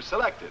dryness you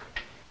selected.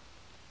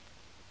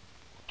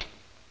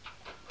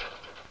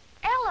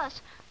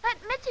 Ellis, let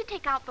Mitzi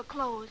take out the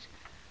clothes.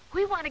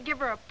 We want to give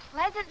her a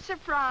pleasant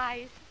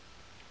surprise.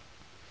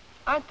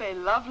 Aren't they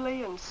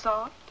lovely and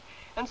soft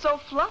and so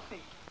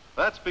fluffy?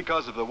 That's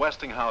because of the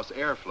Westinghouse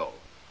airflow.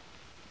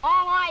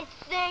 All I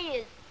say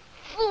is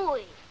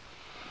phooey.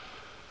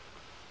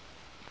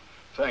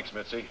 Thanks,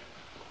 Mitzi.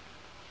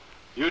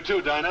 You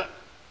too, Dinah.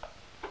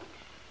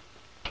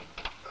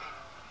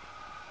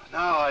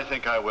 Now I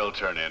think I will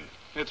turn in.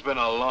 It's been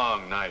a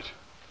long night.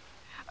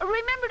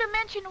 Remember to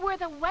mention we're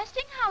the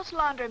Westinghouse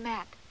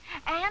laundromat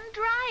and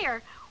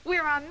dryer.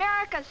 We're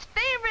America's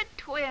favorite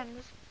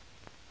twins.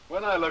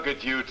 When I look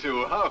at you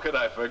two, how could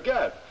I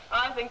forget?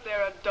 I think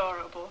they're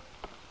adorable.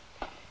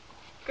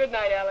 Good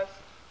night, Alice.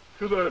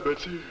 Good night,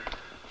 Betsy.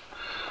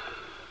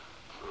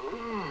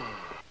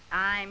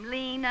 I'm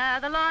Lena,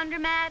 the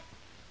laundromat.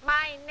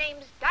 My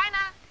name's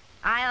Dinah.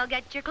 I'll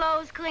get your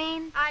clothes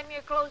clean. I'm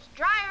your clothes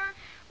dryer.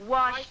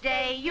 Wash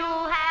day,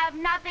 you'll have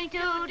nothing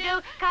to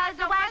do, 'cause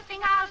the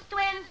Westinghouse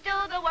twins do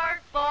the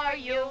work for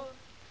you.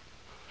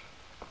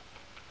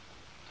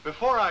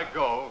 Before I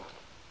go,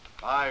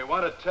 I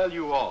want to tell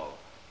you all,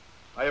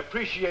 I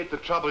appreciate the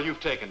trouble you've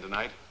taken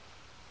tonight.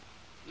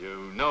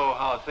 You know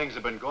how things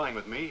have been going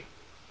with me,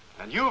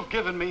 and you've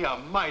given me a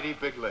mighty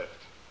big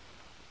lift.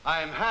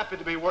 I am happy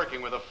to be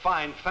working with a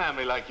fine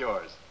family like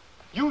yours.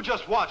 You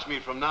just watch me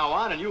from now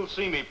on, and you'll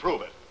see me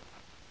prove it.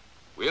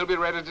 We'll be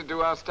ready to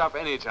do our stuff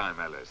anytime,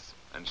 Ellis,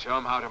 and show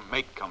them how to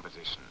make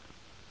competition.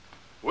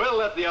 We'll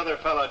let the other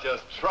fella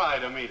just try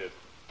to meet it.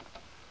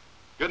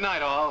 Good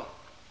night, all.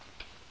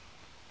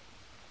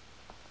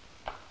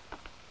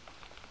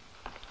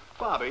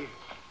 Bobby,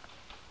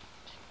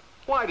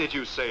 why did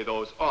you say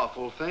those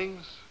awful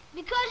things?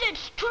 Because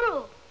it's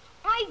true.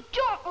 I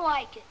don't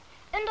like it,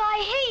 and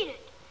I hate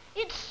it.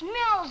 It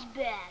smells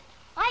bad.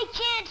 I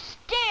can't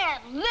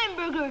stand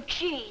Limburger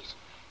cheese.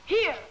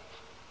 Here,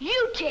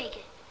 you take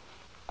it.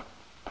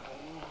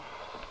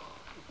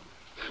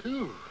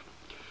 Ooh,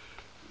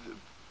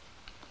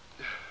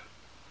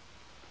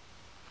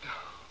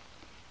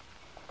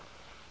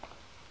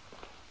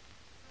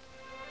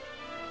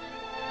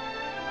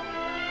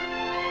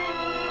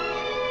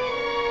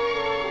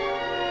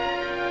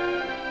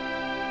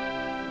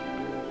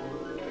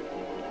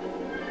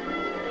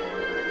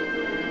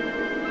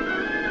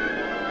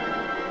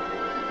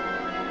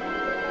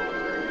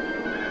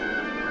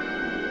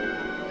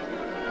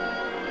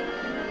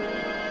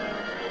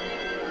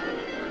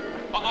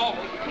 no.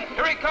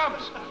 Here he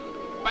comes.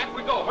 Back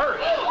we go. Hurry.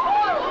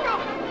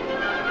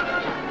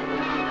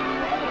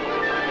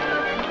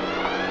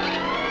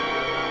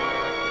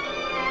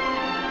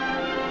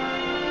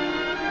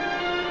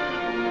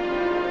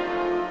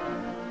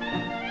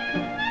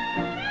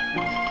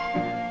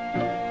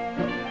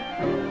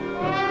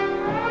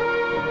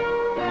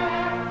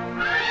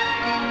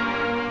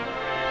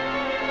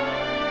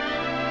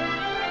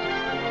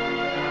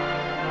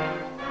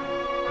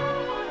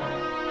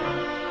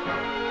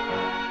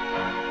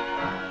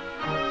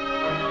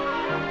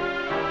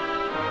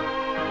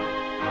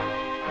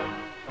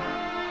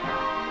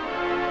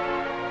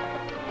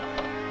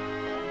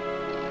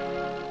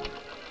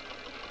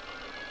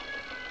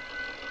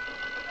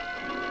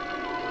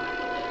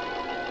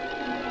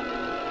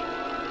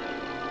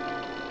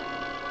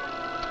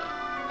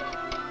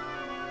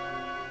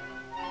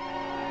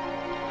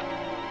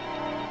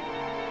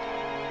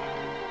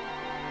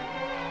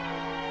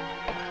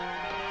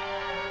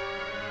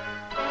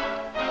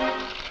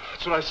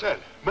 That's what I said.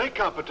 Make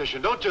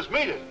competition, don't just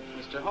meet it.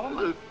 Mr.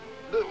 Holman.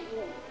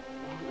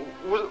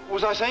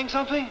 Was I saying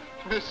something?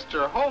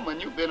 Mr.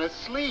 Holman, you've been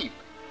asleep.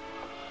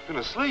 Been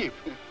asleep?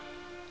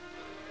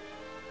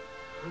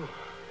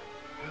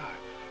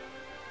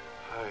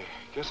 I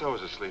guess I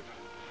was asleep.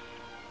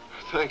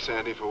 Thanks,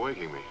 Andy, for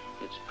waking me.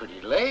 It's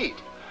pretty late.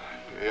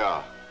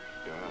 Yeah,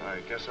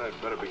 I guess I'd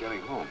better be getting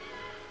home.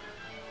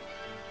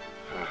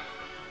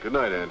 Good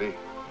night, Andy.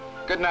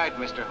 Good night,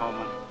 Mr.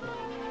 Holman.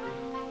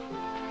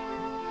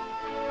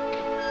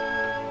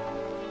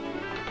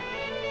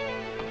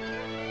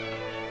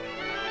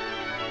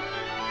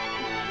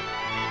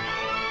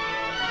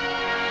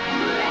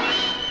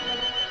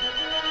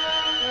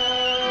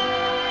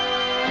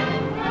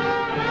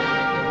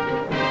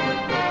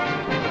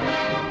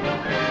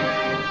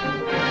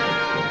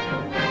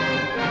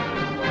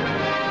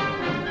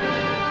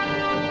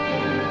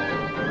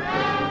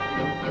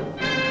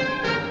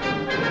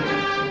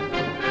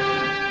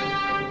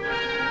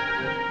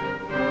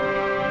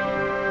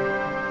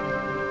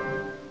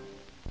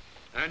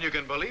 And you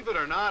can believe it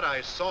or not,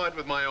 I saw it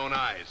with my own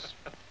eyes.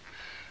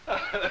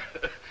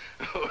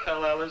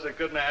 Well, Ellis, it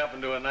couldn't have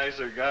happened to a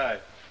nicer guy.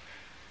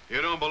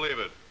 You don't believe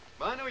it.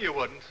 I knew you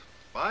wouldn't.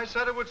 I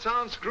said it would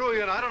sound screwy,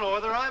 and I don't know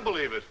whether I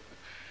believe it.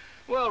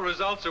 Well,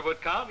 results are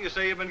what count. You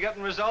say you've been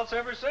getting results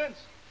ever since.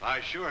 I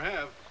sure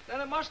have.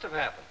 Then it must have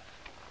happened.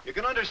 You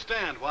can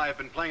understand why I've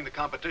been playing the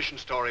competition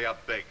story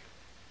up big.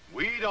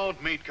 We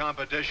don't meet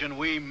competition,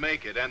 we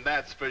make it, and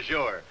that's for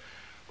sure.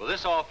 Well,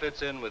 this all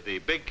fits in with the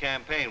big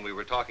campaign we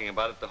were talking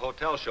about at the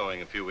hotel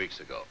showing a few weeks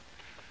ago.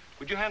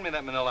 Would you hand me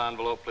that manila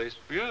envelope, please?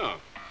 Yeah.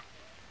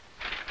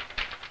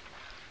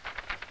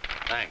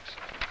 Thanks.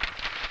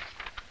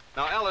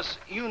 Now, Ellis,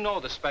 you know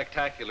the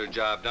spectacular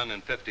job done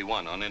in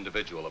 '51 on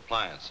individual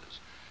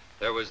appliances.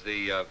 There was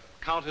the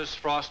Countess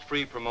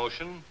Frost-Free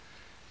promotion,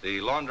 the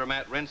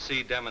Laundromat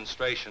Rinse-Seed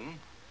demonstration,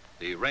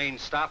 the Range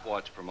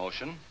stopwatch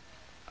promotion,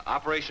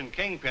 Operation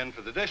Kingpin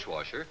for the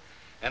dishwasher,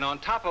 and on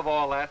top of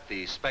all that,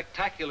 the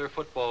spectacular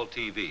football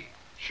TV.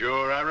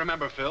 Sure, I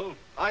remember, Phil.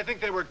 I think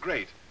they were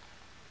great.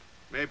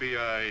 Maybe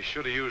I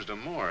should have used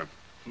them more.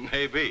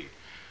 Maybe.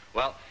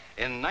 Well,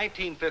 in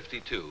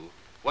 1952,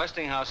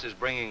 Westinghouse is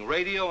bringing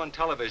radio and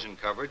television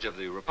coverage of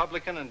the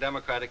Republican and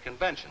Democratic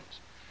conventions.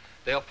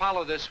 They'll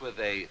follow this with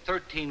a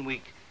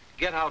 13-week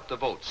Get Out the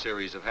Vote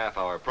series of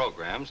half-hour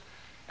programs,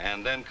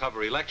 and then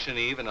cover Election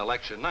Eve and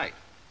Election Night.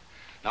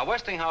 Now,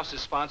 Westinghouse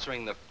is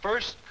sponsoring the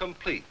first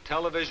complete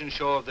television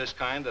show of this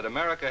kind that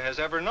America has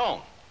ever known.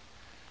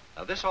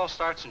 Now, this all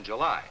starts in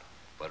July,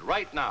 but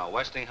right now,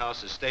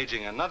 Westinghouse is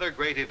staging another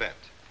great event,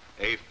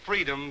 a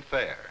Freedom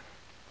Fair.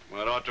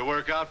 Well, it ought to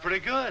work out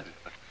pretty good.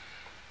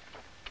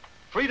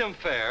 Freedom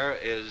Fair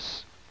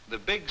is the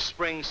big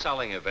spring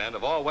selling event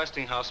of all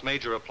Westinghouse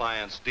major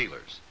appliance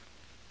dealers.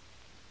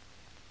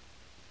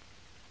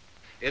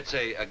 It's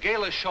a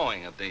gala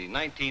showing of the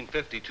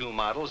 1952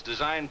 models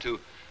designed to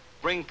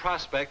bring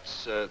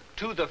prospects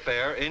to the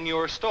fair in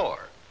your store.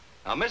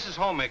 Now, Mrs.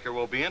 Homemaker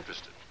will be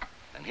interested,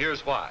 and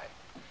here's why.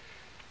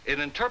 It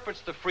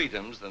interprets the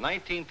freedoms the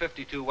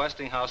 1952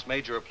 Westinghouse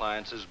major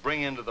appliances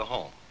bring into the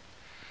home.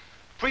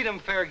 Freedom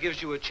Fair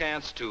gives you a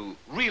chance to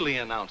really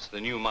announce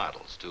the new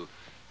models, to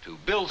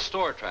build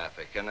store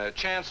traffic, and a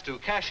chance to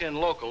cash in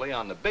locally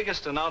on the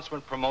biggest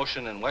announcement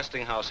promotion in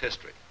Westinghouse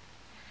history.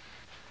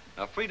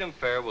 Now, Freedom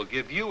Fair will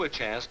give you a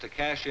chance to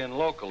cash in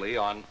locally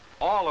on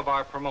all of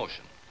our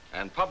promotion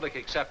and public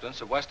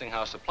acceptance of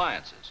Westinghouse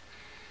appliances.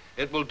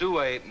 It will do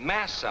a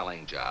mass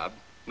selling job,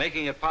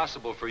 making it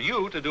possible for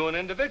you to do an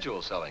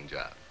individual selling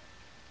job.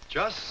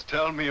 Just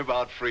tell me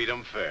about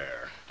Freedom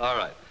Fair. All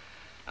right.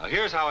 Now,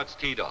 here's how it's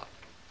teed off.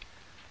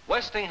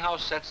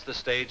 Westinghouse sets the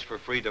stage for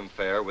Freedom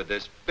Fair with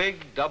this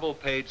big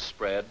double-page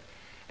spread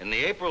in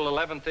the April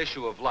 11th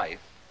issue of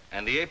Life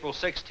and the April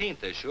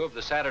 16th issue of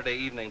the Saturday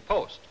Evening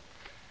Post.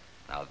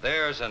 Now,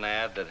 there's an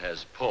ad that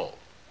has pull.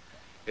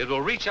 It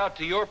will reach out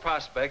to your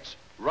prospects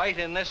right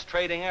in this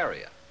trading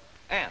area.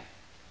 And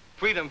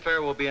Freedom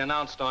Fair will be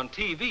announced on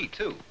TV,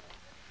 too.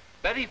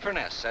 Betty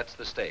Furness sets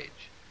the stage.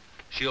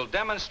 She'll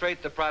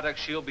demonstrate the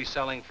products she'll be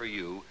selling for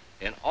you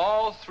in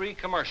all 3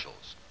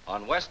 commercials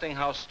on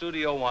Westinghouse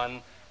Studio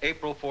One,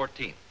 April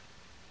 14th.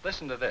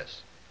 Listen to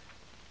this.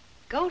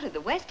 Go to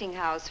the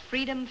Westinghouse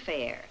Freedom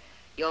Fair.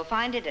 You'll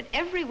find it at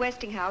every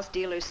Westinghouse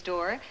dealer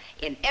store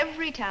in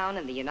every town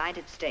in the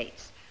United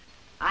States.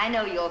 I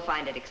know you'll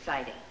find it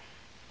exciting.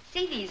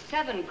 See these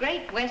 7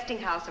 great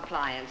Westinghouse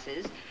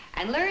appliances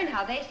and learn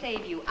how they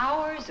save you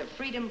hours of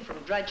freedom from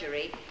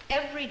drudgery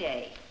every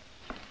day.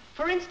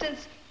 For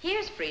instance,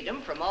 here's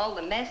freedom from all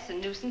the mess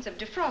and nuisance of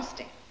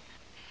defrosting.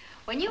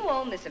 When you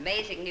own this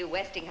amazing new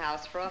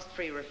Westinghouse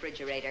frost-free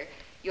refrigerator,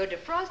 your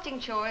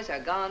defrosting chores are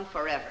gone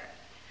forever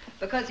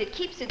because it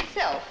keeps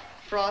itself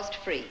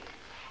frost-free.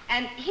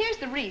 And here's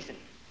the reason.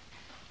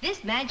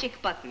 This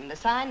magic button, the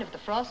sign of the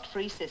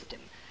frost-free system,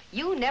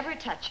 you never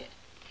touch it.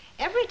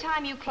 Every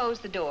time you close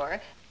the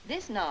door,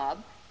 this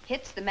knob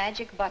hits the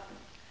magic button.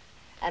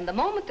 And the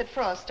moment that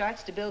frost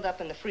starts to build up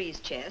in the freeze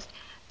chest,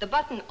 the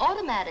button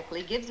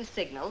automatically gives a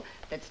signal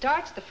that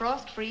starts the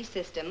frost-free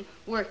system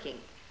working.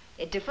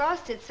 It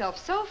defrosts itself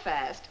so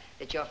fast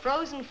that your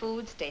frozen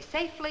foods stay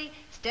safely,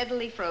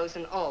 steadily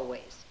frozen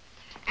always.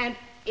 And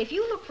if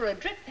you look for a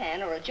drip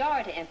pan or a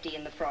jar to empty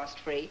in the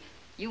frost-free,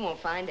 you won't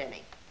find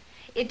any.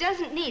 It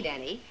doesn't need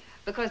any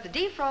because the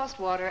defrost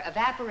water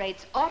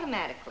evaporates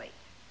automatically.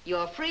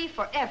 You're free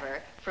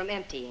forever from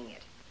emptying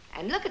it.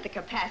 And look at the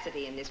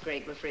capacity in this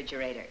great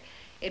refrigerator.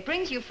 It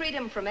brings you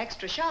freedom from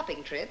extra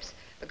shopping trips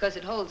because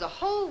it holds a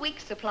whole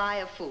week's supply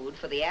of food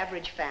for the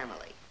average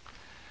family.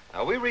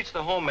 Now, we reach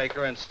the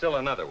homemaker in still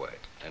another way,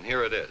 and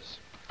here it is.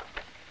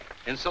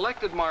 In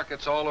selected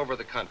markets all over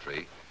the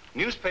country,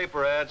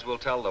 newspaper ads will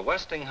tell the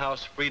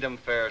Westinghouse Freedom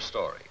Fair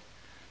story.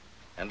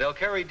 And they'll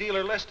carry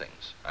dealer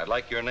listings. I'd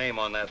like your name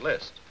on that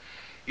list.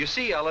 You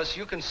see, Ellis,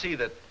 you can see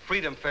that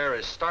Freedom Fair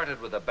is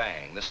started with a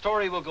bang. The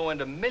story will go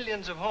into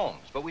millions of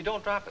homes, but we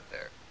don't drop it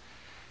there.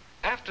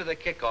 After the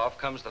kickoff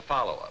comes the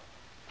follow-up,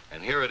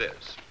 and here it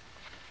is.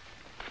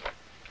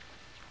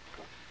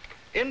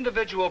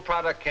 Individual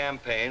product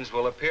campaigns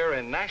will appear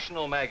in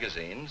national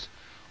magazines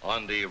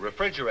on the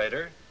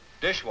refrigerator,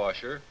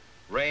 dishwasher,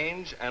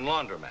 range, and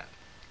laundromat.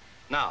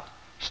 Now,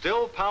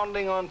 still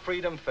pounding on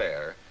Freedom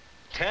Fair,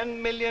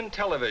 10 million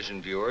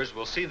television viewers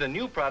will see the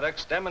new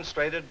products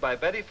demonstrated by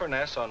Betty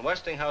Furness on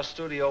Westinghouse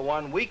Studio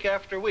One week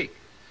after week.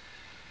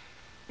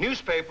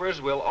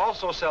 Newspapers will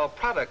also sell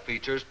product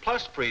features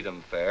plus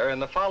Freedom Fair in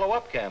the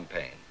follow-up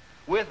campaign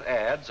with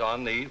ads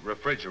on the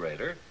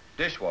refrigerator,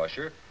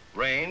 dishwasher,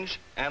 range,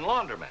 and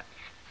laundromat.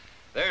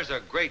 There's a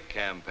great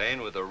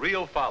campaign with a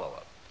real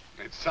follow-up.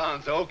 It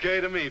sounds okay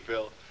to me,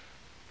 Phil.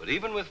 But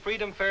even with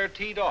Freedom Fair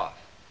teed off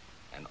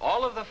and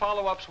all of the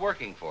follow-ups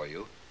working for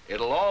you,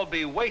 it'll all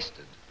be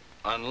wasted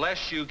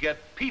unless you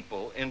get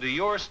people into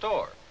your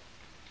store.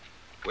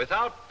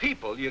 Without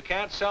people, you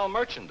can't sell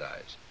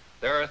merchandise.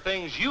 There are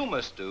things you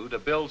must do to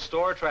build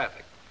store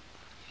traffic.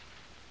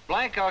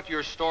 Blank out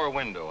your store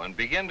window and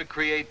begin to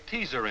create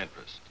teaser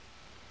interest.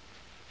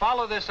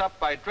 Follow this up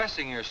by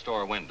dressing your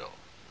store window.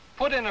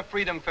 Put in a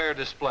Freedom Fair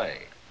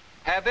display.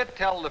 Have it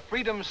tell the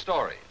freedom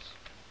stories.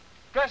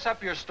 Dress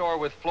up your store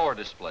with floor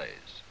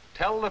displays.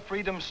 Tell the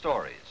freedom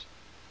stories.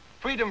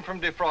 Freedom from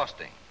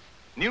defrosting.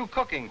 New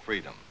cooking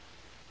freedom.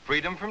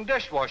 Freedom from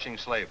dishwashing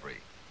slavery.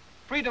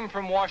 Freedom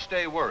from wash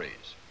day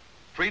worries.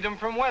 Freedom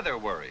from weather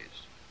worries.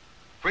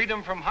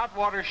 Freedom from hot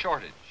water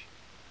shortage.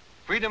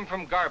 Freedom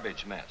from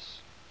garbage mess.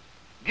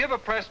 Give a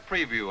press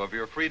preview of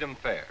your Freedom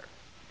Fair.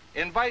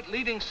 Invite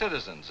leading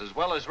citizens as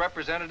well as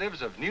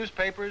representatives of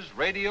newspapers,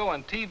 radio,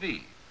 and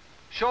TV.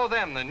 Show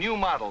them the new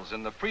models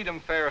in the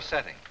Freedom Fair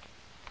setting.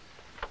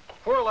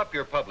 Whirl up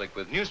your public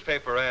with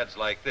newspaper ads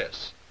like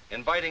this,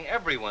 inviting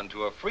everyone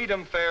to a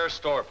Freedom Fair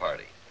store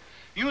party.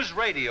 Use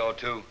radio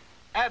to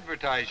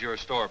advertise your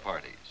store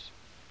parties.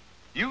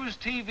 Use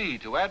TV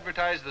to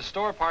advertise the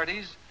store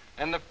parties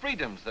and the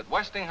freedoms that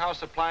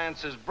Westinghouse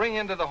appliances bring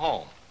into the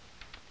home.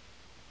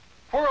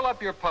 Whirl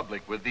up your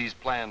public with these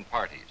planned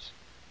parties.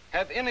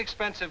 Have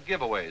inexpensive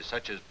giveaways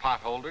such as pot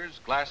holders,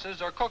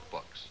 glasses, or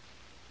cookbooks.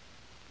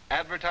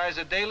 Advertise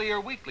a daily or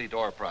weekly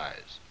door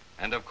prize.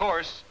 And of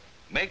course,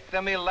 make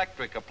them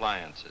electric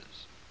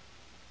appliances.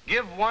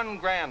 Give one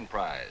grand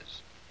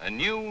prize, a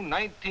new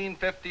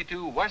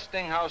 1952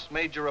 Westinghouse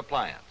major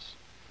appliance.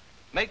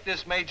 Make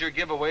this major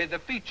giveaway the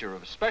feature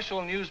of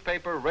special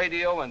newspaper,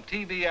 radio, and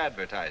TV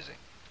advertising.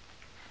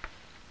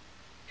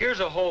 Here's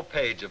a whole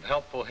page of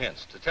helpful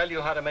hints to tell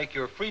you how to make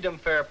your Freedom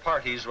Fair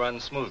parties run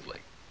smoothly.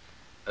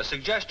 A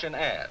suggestion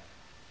ad,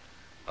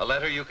 a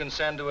letter you can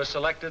send to a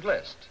selected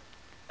list,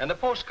 and a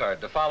postcard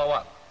to follow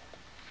up.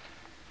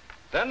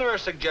 Then there are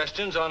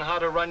suggestions on how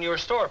to run your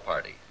store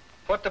party,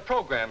 what the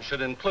program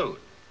should include,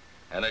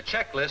 and a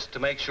checklist to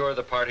make sure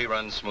the party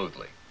runs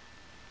smoothly.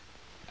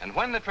 And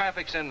when the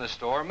traffic's in the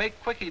store,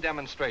 make quickie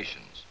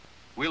demonstrations.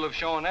 We'll have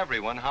shown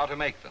everyone how to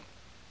make them.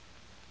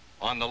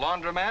 On the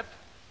laundromat,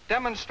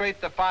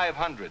 demonstrate the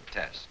 500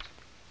 test.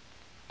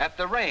 At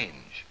the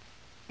range,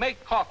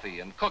 make coffee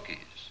and cookies.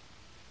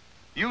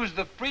 Use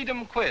the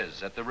Freedom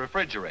Quiz at the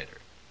refrigerator.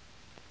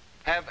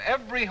 Have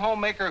every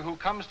homemaker who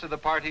comes to the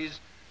parties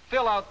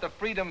fill out the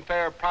Freedom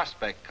Fair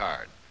prospect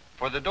card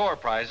for the door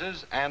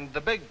prizes and the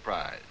big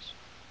prize.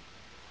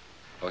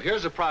 Well,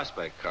 here's a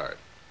prospect card.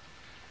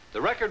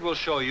 The record will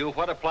show you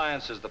what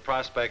appliances the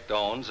prospect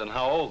owns and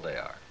how old they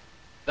are.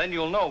 Then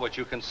you'll know what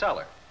you can sell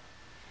her.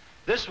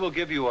 This will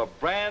give you a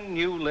brand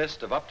new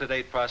list of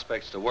up-to-date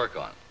prospects to work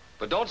on.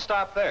 But don't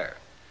stop there.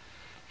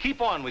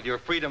 Keep on with your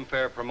Freedom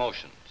Fair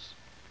promotions.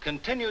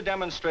 Continue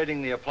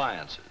demonstrating the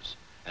appliances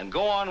and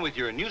go on with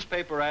your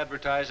newspaper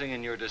advertising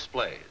and your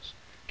displays.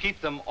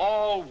 Keep them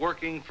all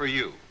working for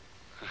you.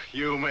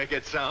 You make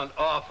it sound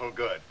awful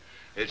good.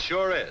 It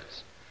sure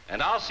is.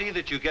 And I'll see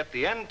that you get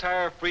the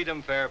entire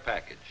Freedom Fair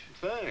package.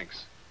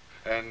 Thanks.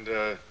 And,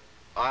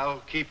 I'll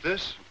keep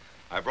this?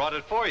 I brought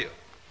it for you.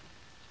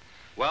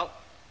 Well,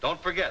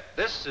 don't forget,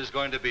 this is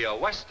going to be a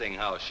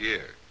Westinghouse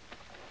year.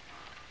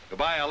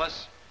 Goodbye,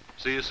 Ellis.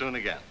 See you soon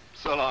again.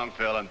 So long,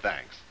 Phil, and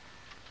thanks.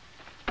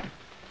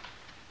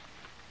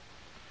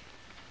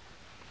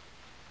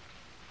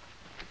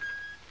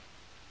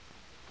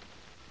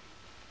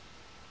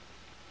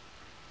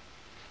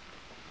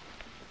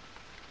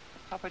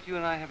 How about you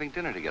and I having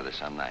dinner together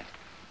some night?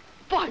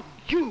 By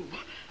you!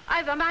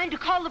 I've a mind to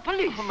call the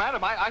police. Oh,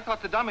 madam, I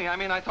thought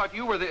I thought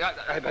you were the...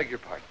 I beg your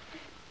pardon.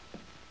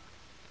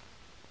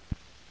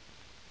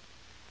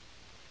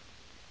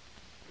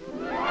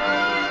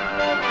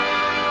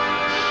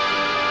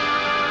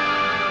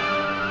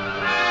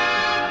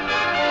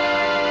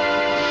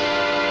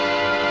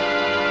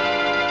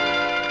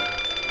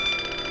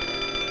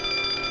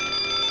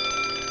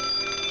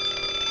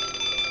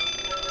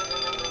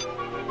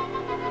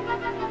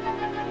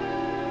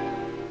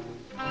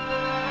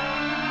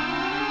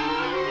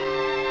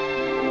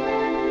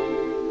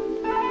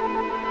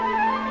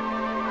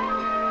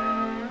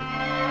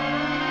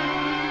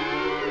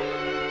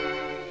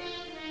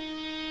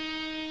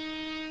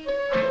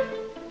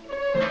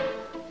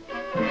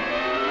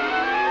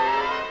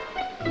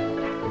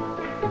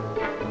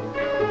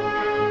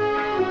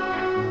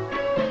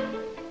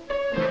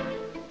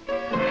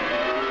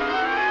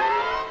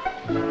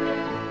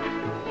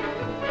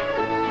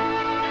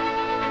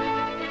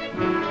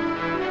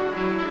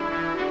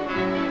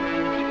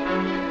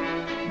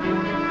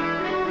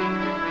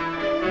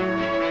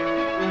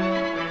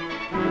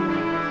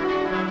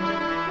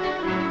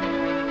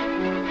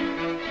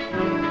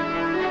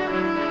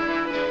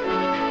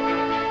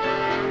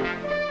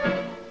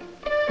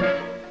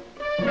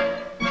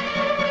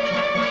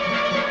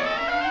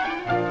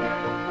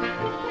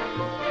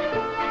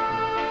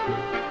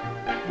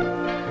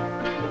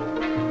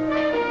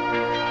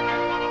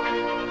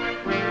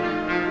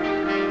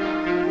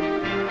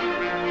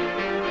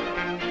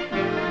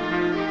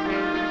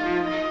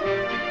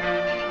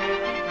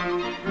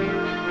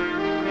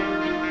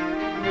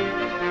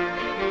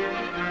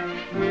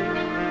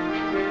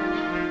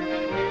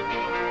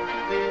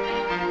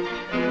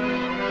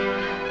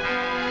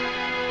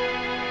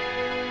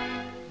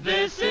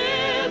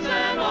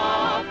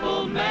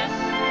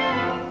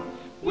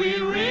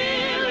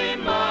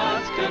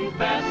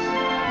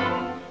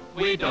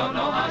 We don't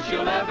know how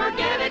she'll ever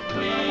get it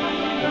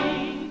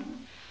clean.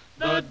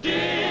 The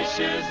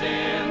dishes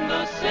in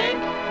the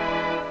sink,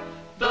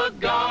 the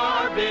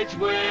garbage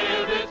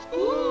with its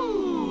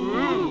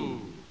ooh.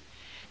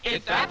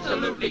 It's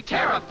absolutely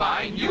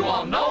terrifying. You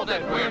all know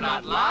that we're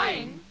not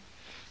lying.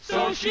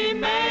 So she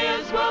may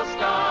as well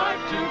start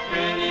to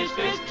finish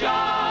this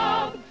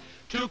job,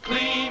 to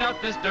clean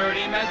up this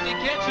dirty, messy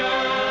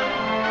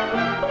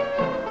kitchen.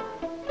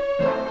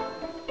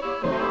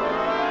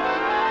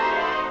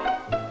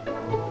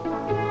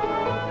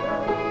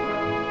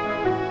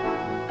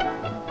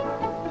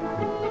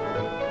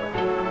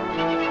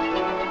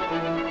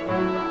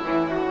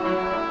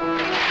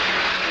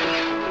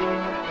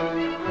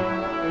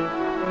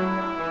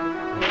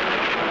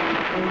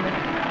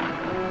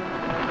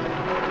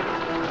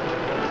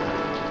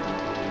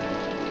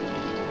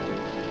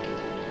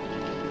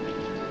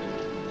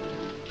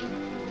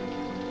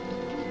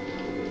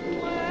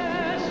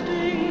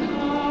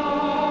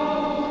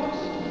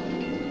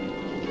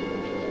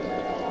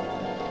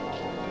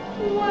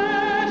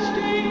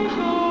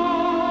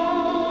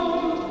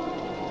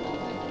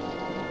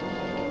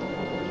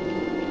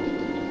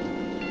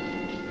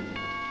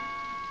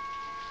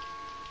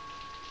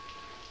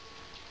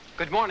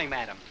 Good morning,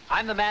 madam.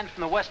 I'm the man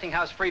from the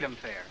Westinghouse Freedom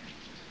Fair.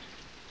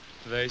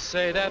 They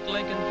say that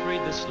Lincoln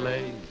freed the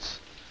slaves.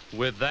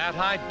 With that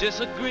I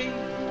disagree.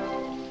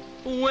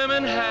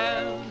 Women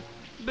have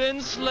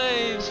been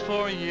slaves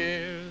for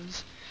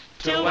years,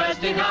 Till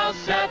Westinghouse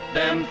set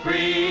them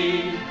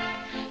free.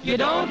 You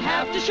don't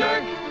have to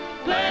shirk,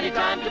 plenty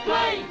time to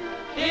play,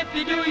 if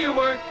you do your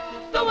work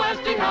the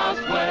Westinghouse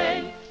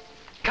way.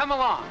 Come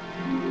along.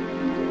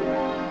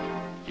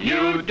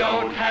 You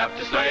don't have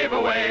to slave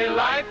away.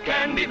 Life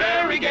can be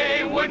very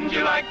gay. Wouldn't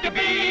you like to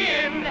be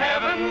in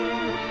heaven?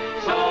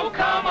 So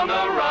come on the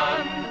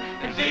run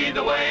and see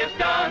the way it's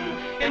done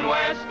in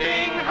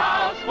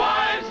Westinghouse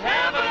wives'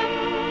 heaven.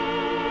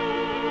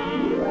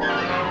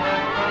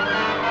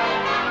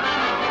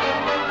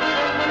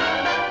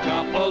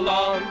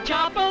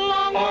 Chop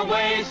along, or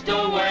waste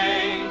away.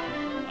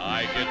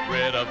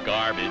 rid of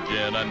garbage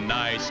in a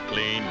nice,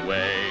 clean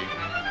way.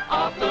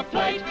 Off the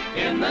plate,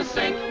 in the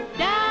sink,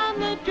 down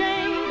the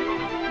drain.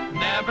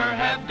 Never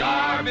have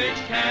garbage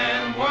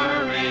can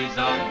worries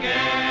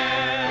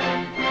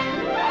again.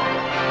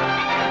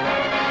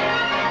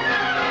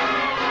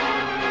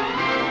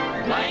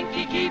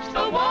 Blanky keeps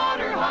the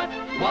water hot,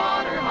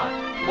 water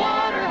hot,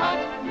 water hot.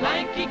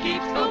 Blanky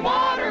keeps the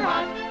water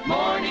hot,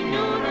 morning,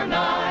 noon, or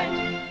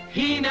night.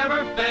 He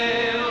never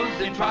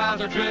fails in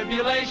trials or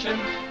tribulation.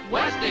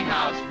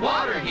 Westinghouse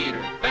water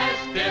heater,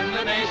 best in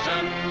the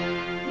nation.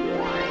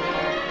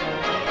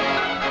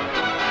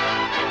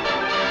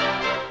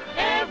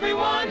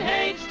 Everyone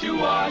hates to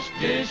wash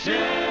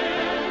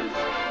dishes.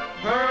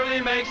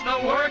 Pearlie makes the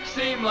work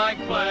seem like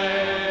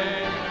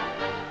play.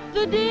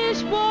 The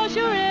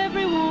dishwasher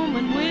every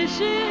woman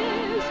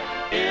wishes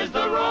is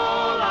the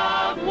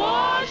roll-out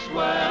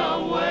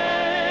wash-well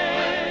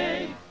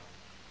way.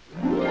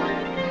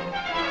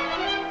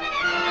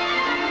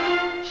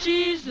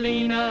 She's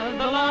Lena,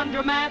 the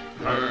laundromat.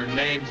 Her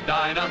name's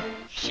Dinah.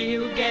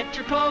 She'll get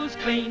your clothes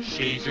clean.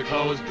 She's your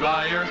clothes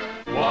dryer.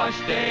 Wash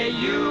day,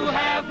 you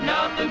have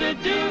nothing to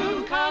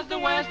do, 'cause the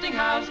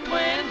Westinghouse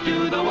twins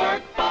do the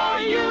work for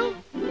you.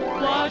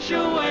 Wash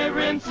away,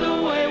 rinse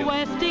away,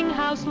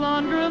 Westinghouse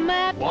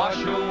laundromat.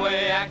 Wash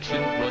away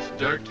action plus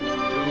dirt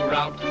to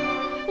rout.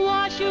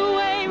 Wash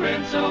away,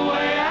 rinse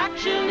away,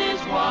 action is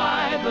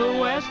why the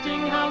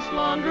Westinghouse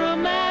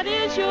laundromat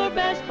is your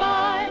best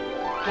buy.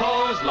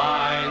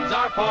 Clotheslines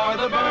are for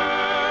the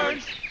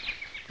birds.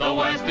 The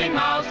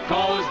Westinghouse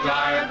clothes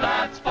dryer,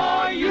 that's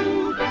for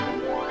you.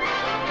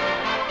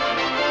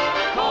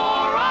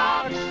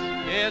 Clorox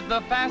is the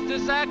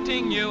fastest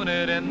acting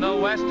unit in the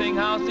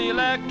Westinghouse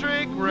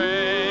electric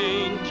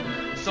range.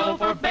 So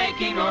for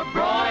baking or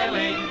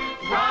broiling,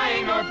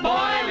 frying or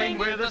boiling,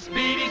 with a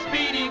speedy,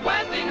 speedy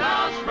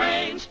Westinghouse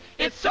range,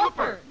 it's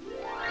super.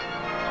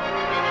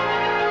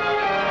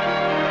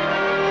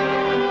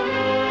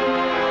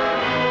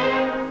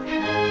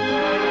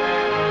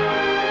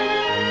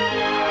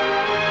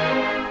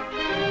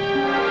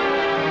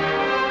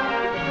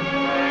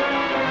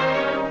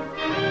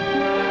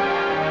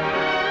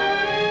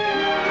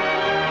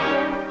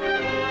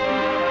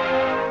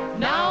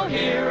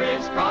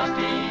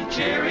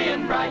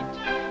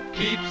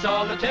 Keeps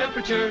all the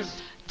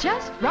temperatures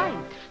just right.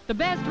 The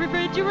best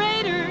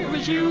refrigerator,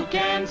 as you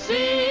can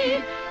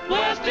see.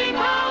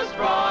 Westinghouse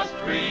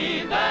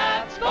frost-free,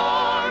 that's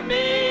for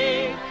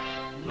me.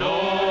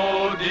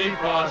 no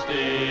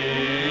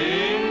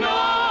defrosting,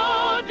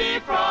 no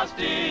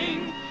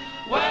defrosting.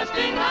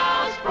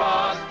 Westinghouse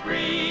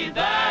frost-free,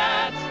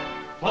 that's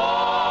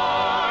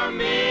for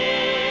me.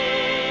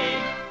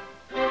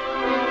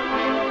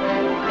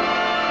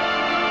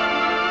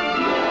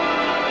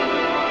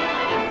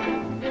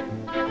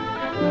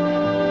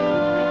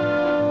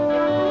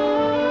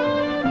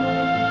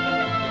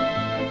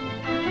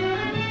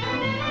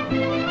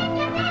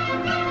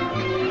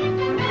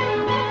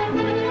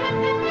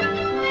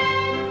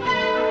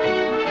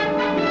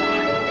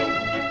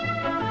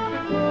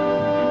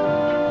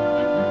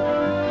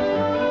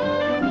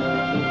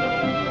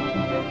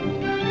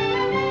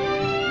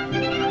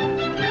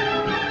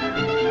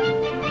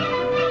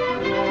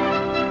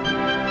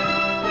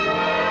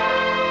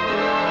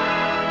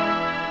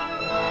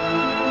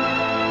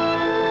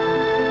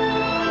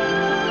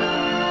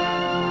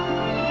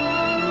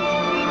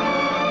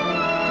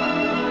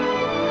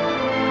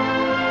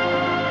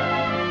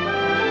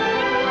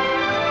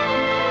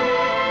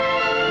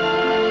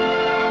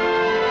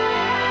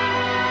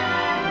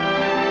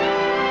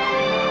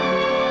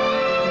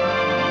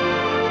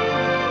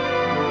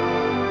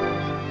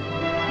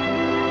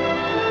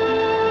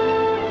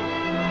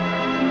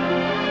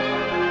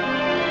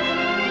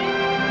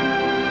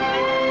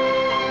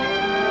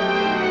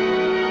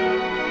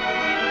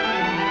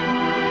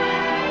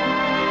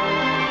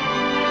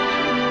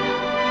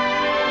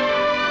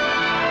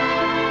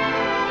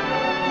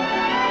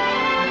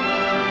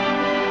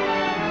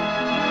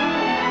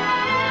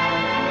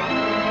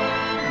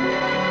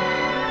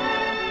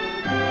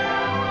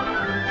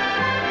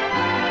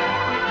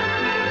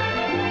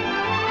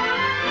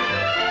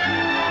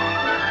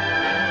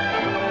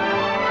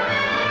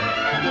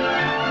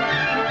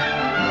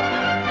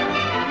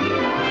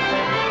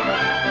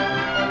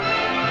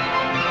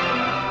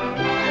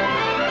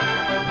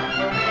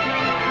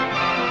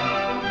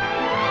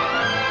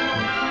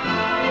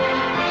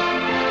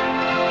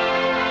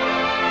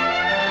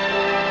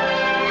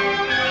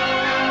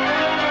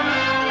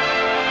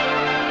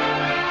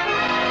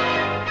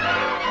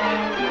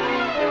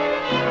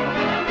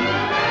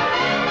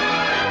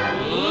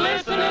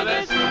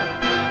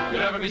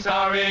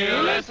 Sorry,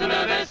 listen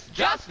to this,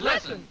 just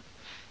listen.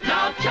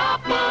 Now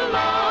chop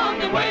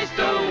along and waste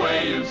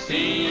away you've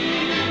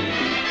seen,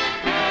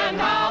 and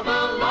how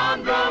the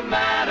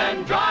laundromat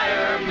and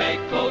dryer make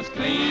clothes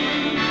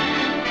clean.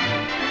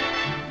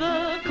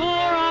 The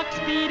Clorox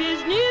speed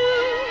is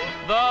new,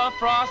 the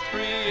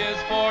frost-free is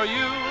for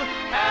you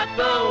at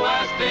the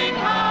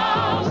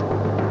Westinghouse